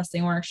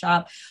manifesting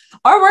workshop.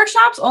 Our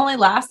workshops only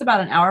last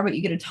about an hour, but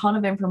you get a ton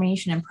of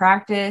information and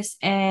practice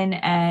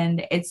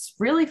and it's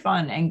really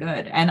fun and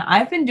good. And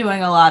I've been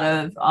doing a lot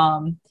of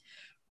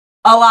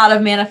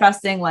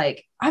manifesting.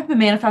 Like, I've been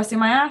manifesting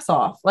my ass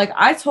off. Like,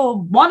 I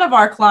told one of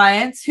our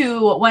clients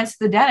who went to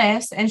the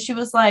dentist, and she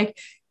was like,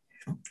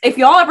 if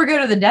y'all ever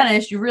go to the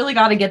dentist, you really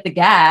got to get the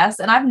gas.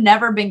 And I've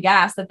never been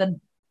gassed at the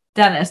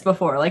dentist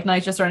before, like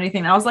nitrous or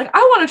anything. I was like, I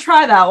want to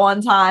try that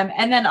one time.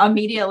 And then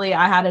immediately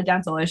I had a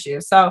dental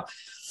issue. So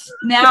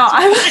now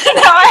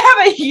I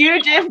have a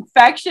huge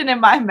infection in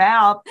my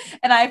mouth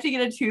and I have to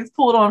get a tooth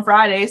pulled on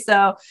Friday.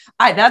 So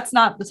that's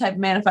not the type of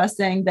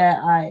manifesting that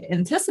I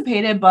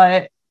anticipated,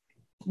 but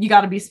you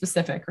got to be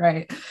specific,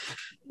 right?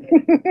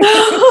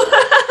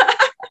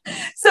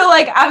 So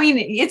like, I mean,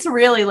 it's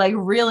really like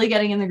really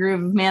getting in the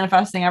groove of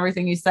manifesting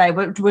everything you say,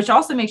 but which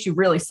also makes you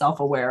really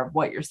self-aware of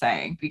what you're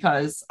saying,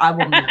 because I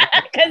will never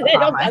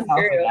myself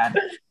again.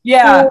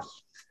 Yeah.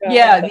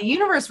 Yeah. The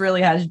universe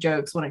really has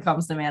jokes when it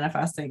comes to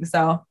manifesting.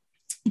 So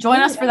join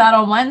us for that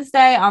on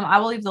Wednesday. I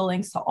will leave the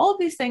links to all of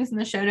these things in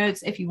the show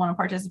notes if you want to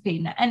participate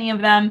in any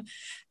of them.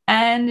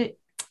 And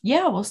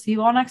yeah, we'll see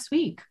you all next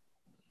week.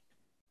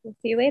 We'll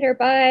see you later.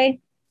 Bye.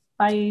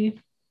 Bye.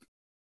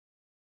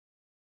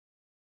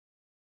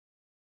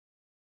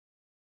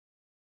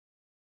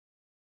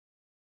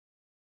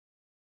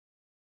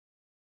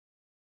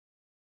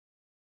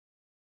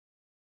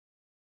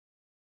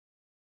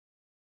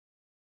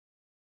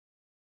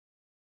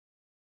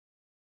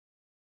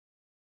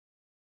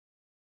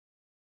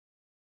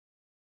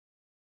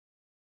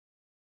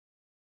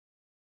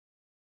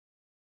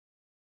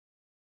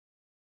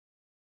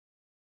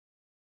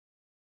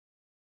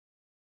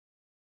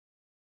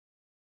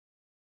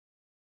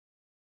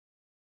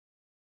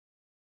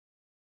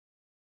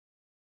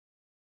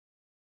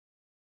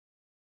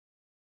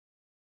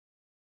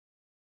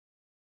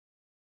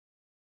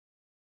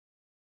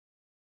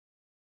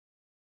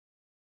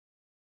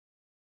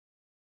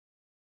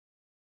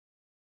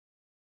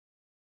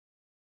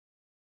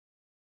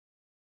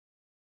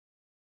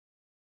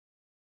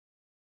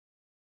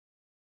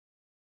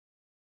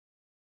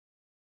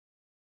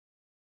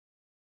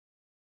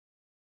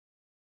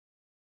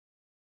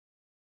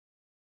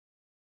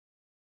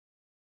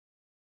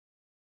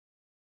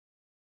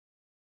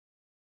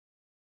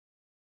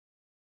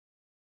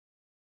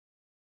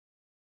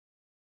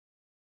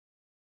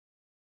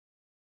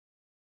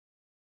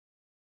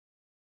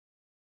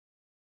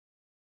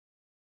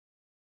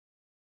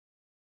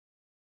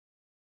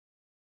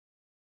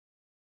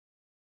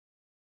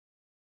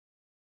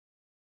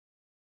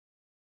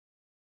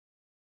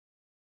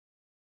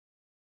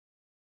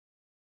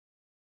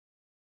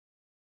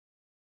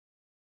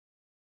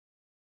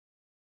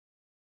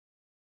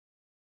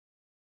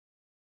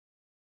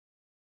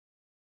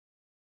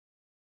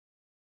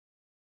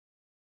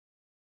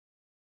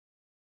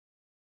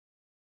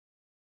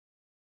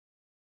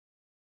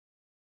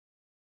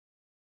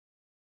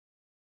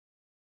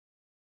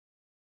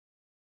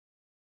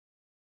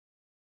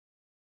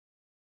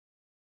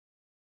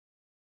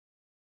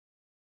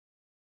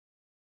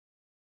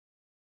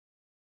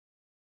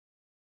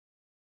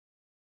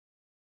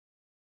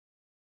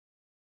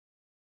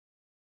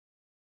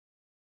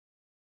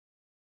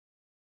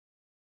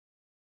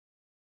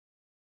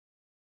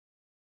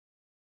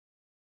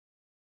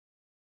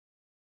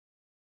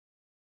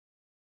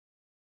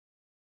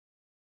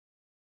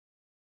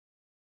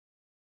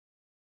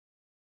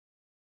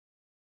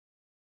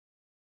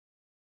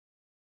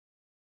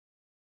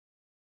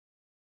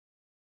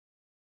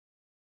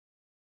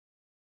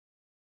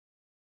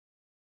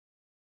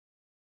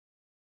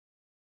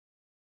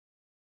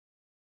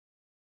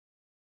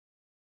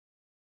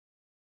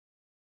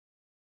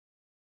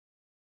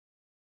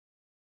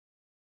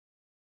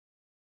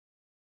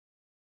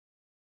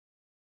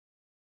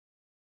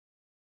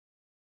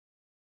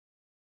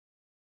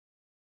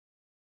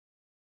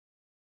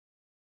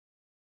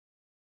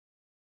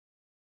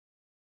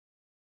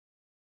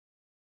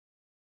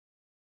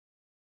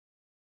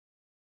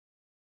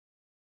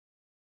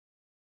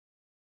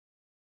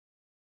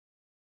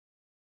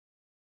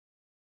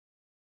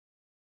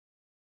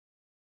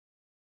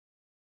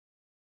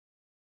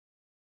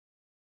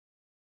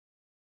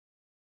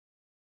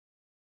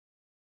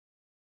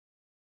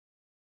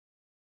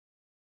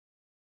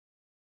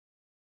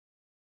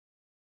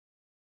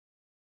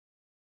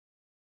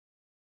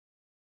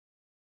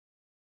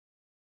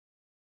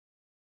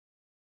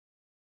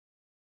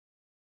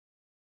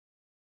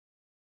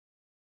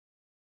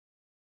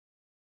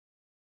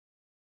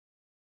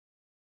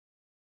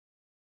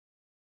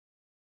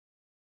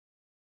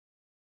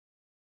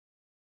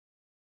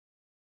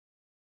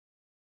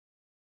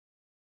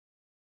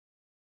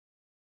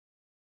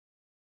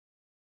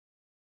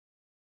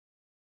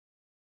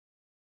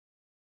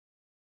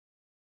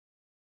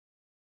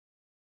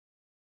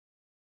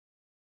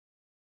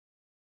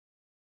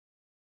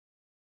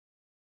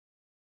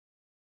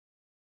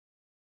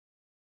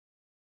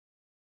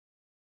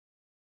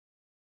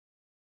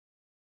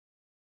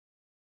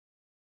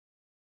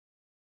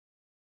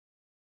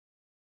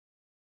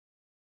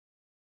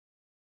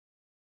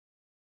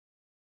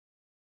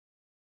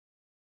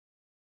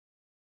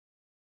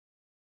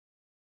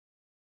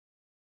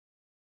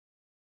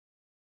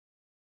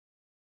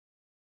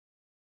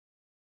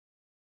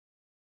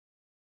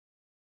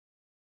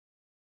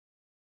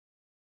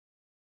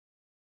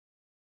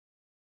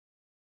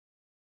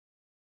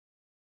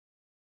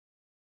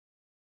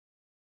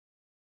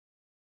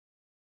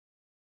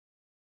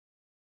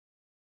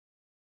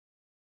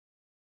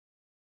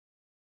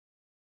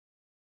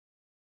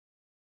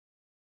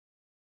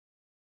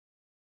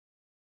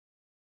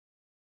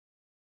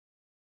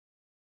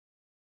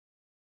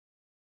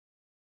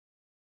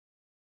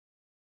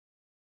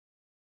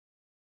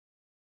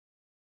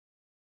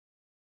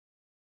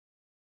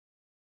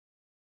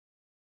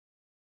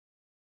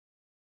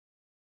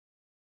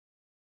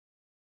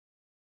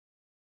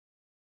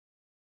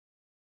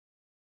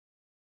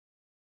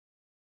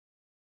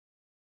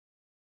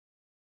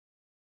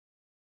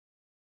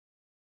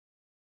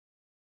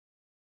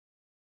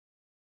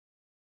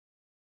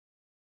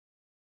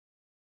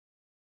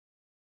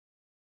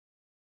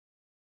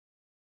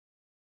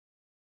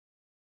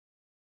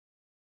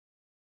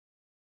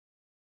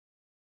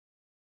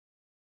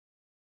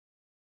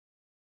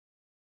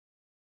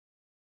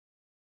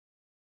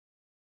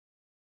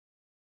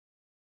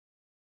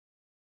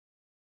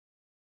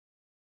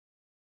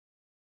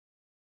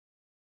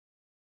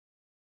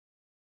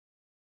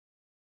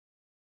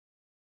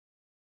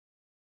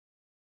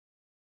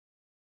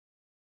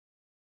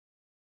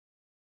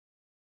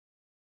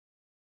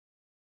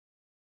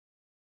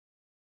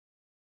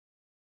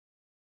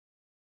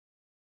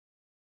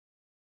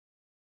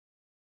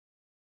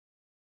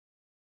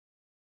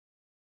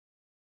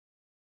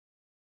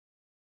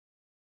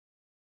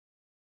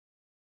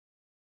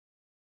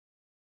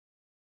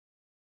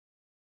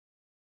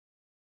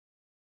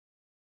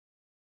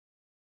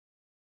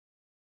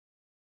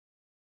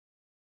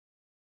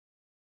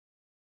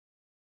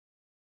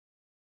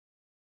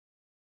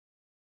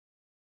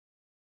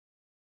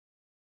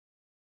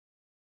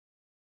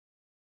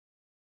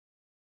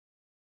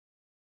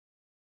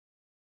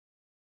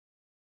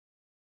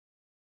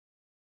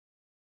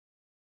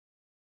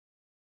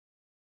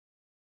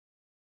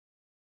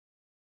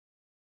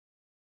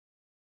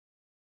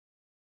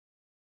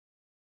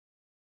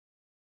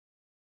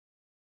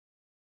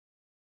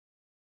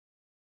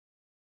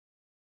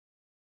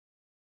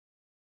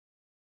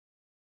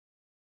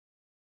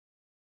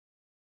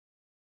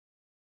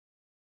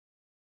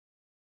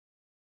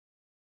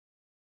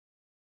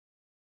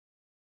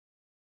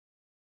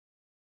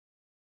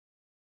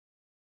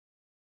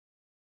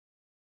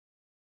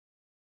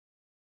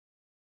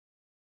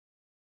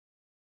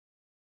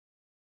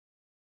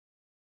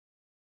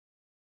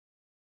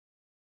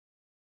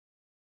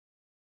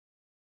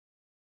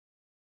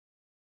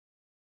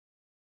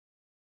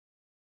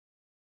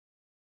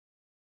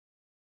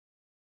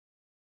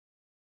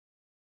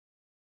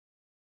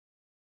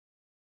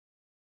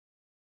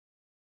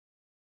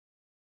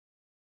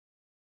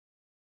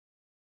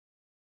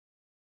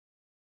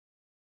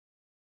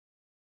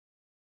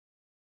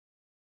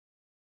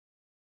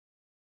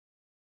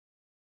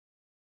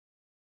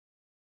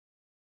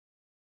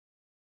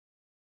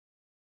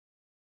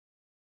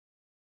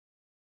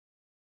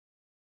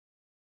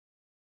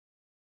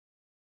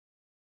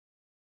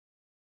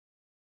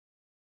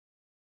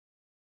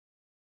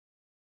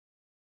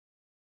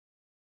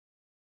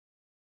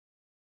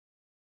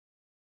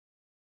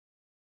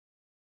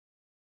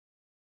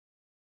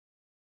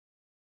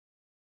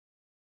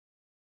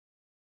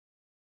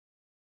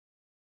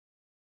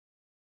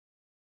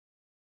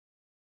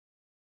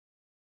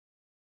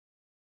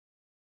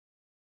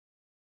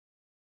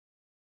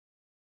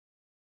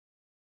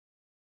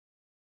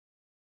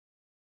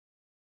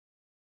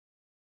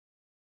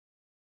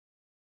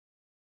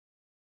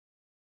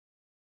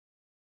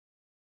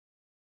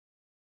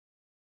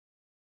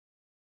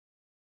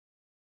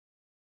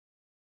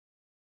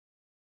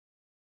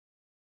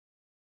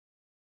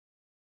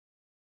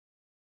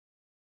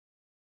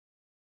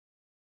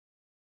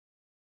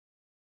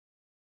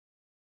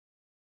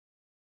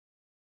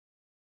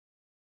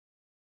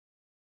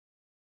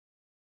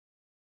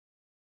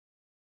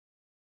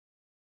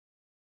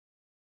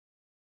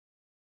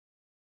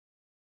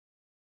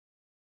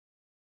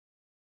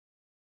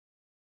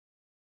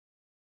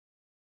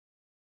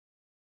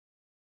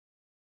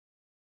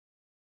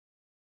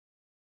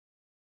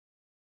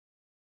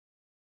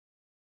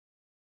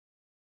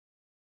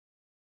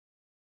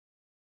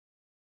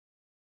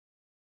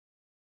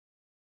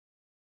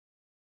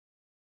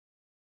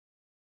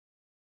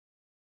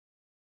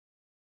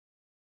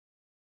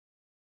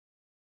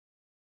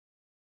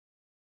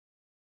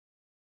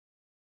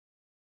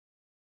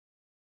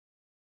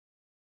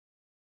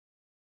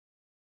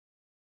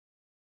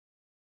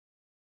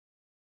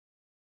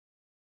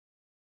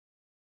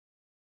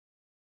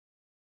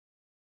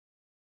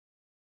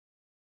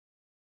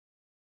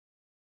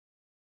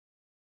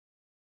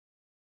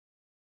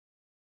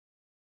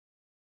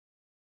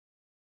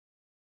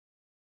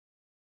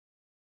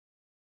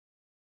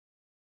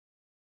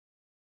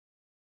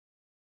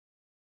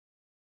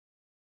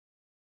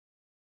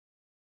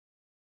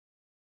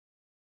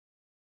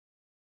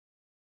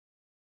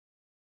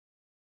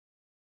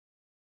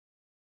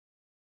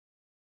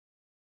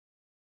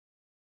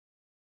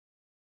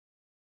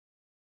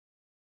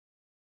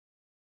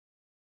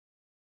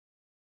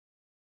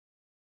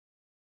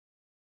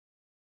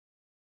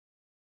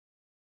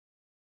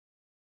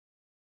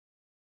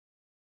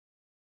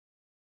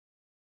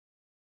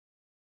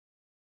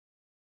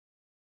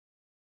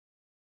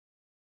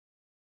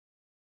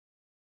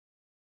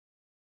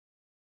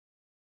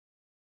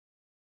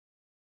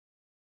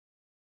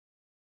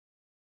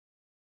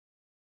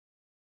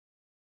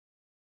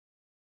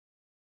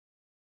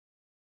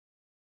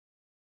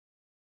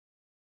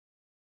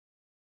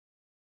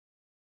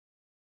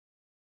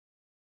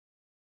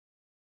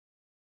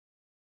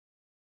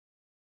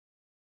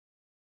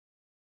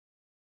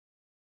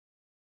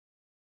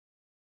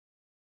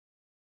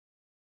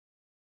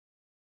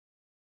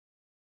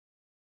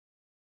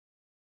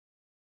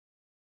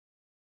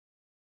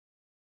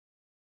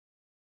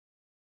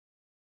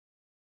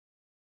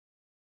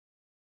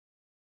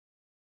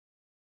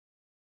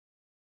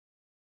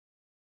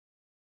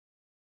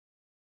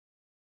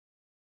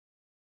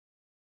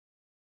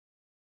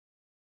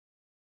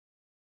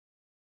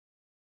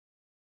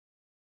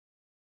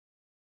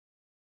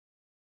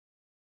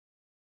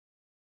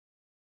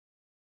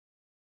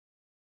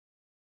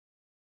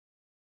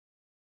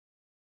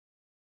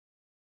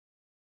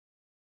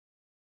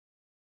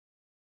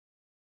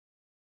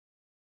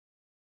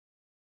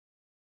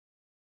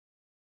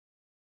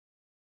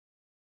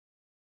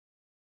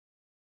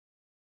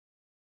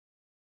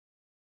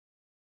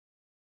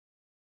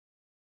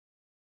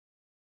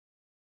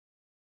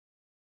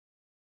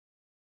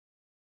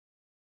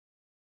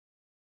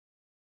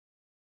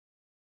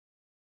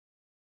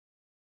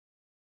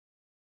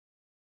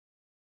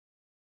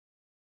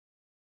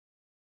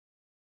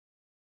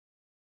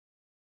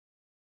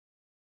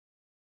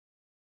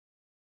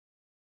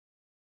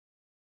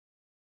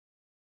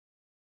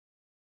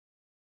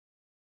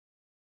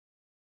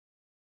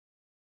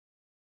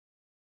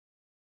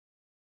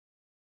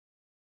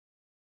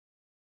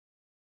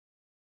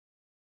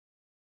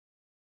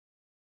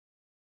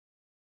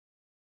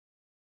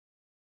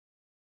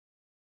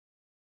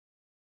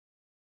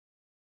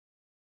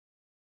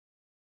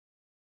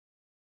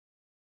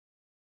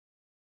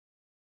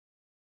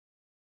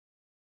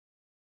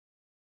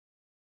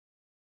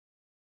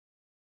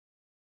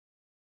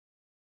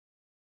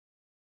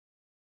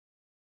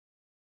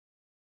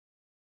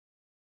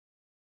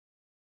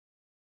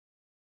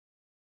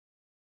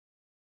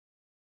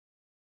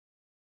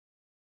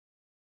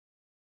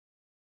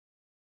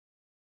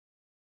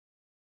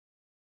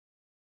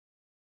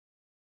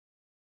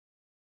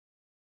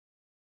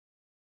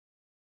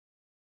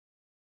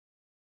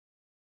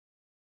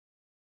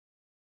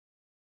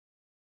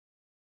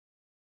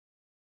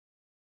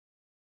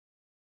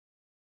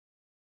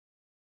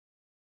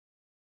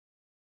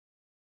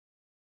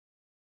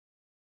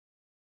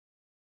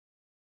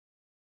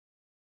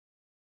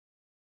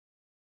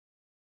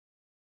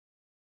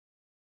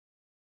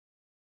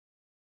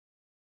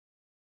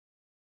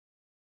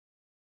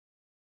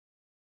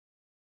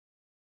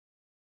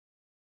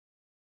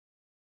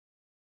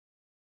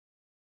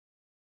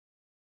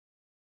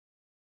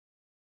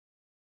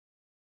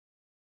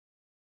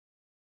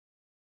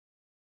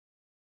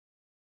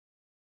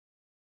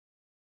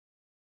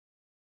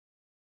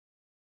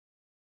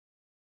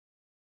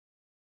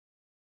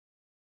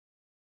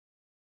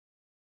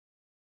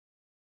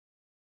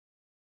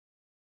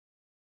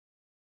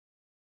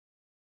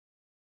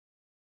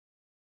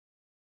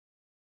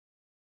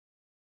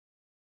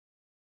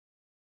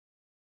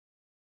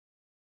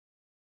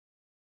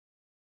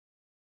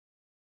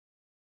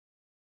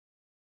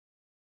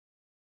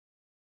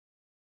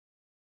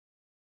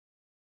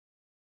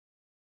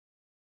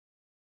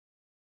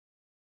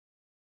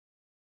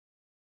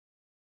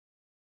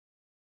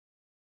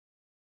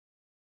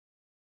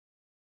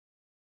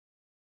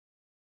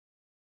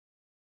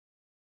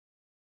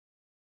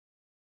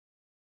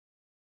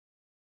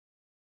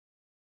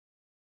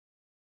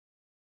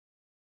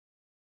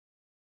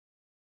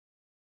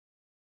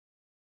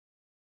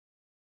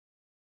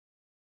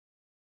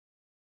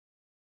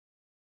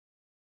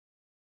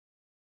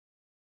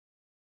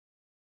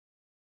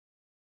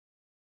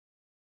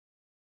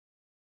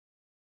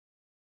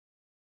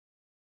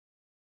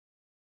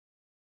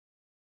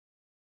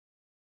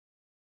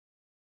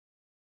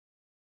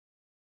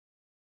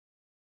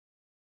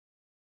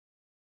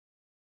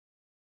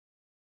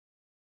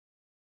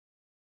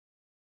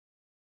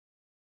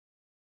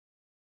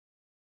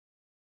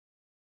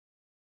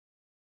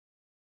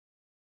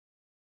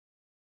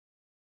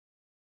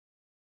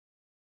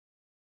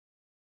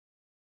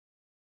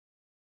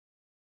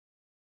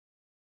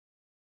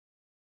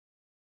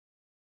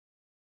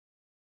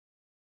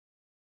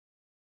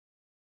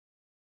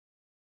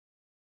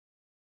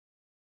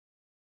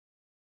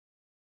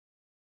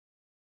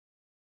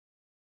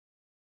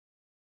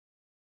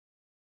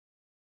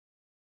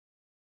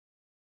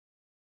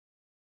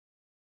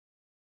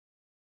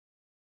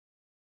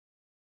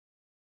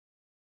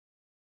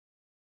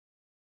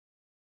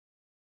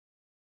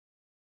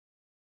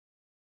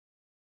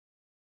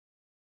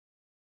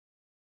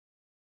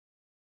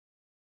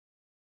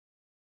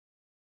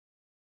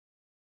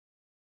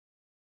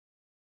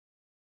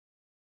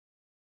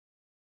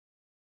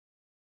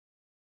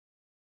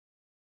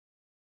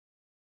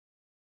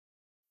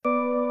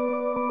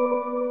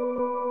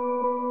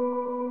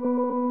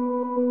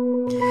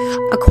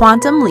 A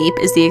quantum leap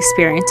is the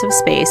experience of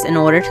space in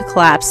order to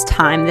collapse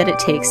time that it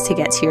takes to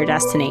get to your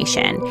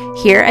destination.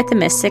 Here at the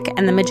Mystic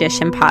and the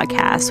Magician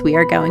podcast, we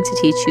are going to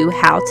teach you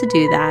how to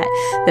do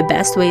that, the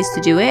best ways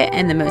to do it,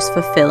 and the most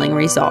fulfilling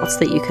results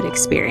that you could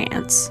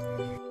experience.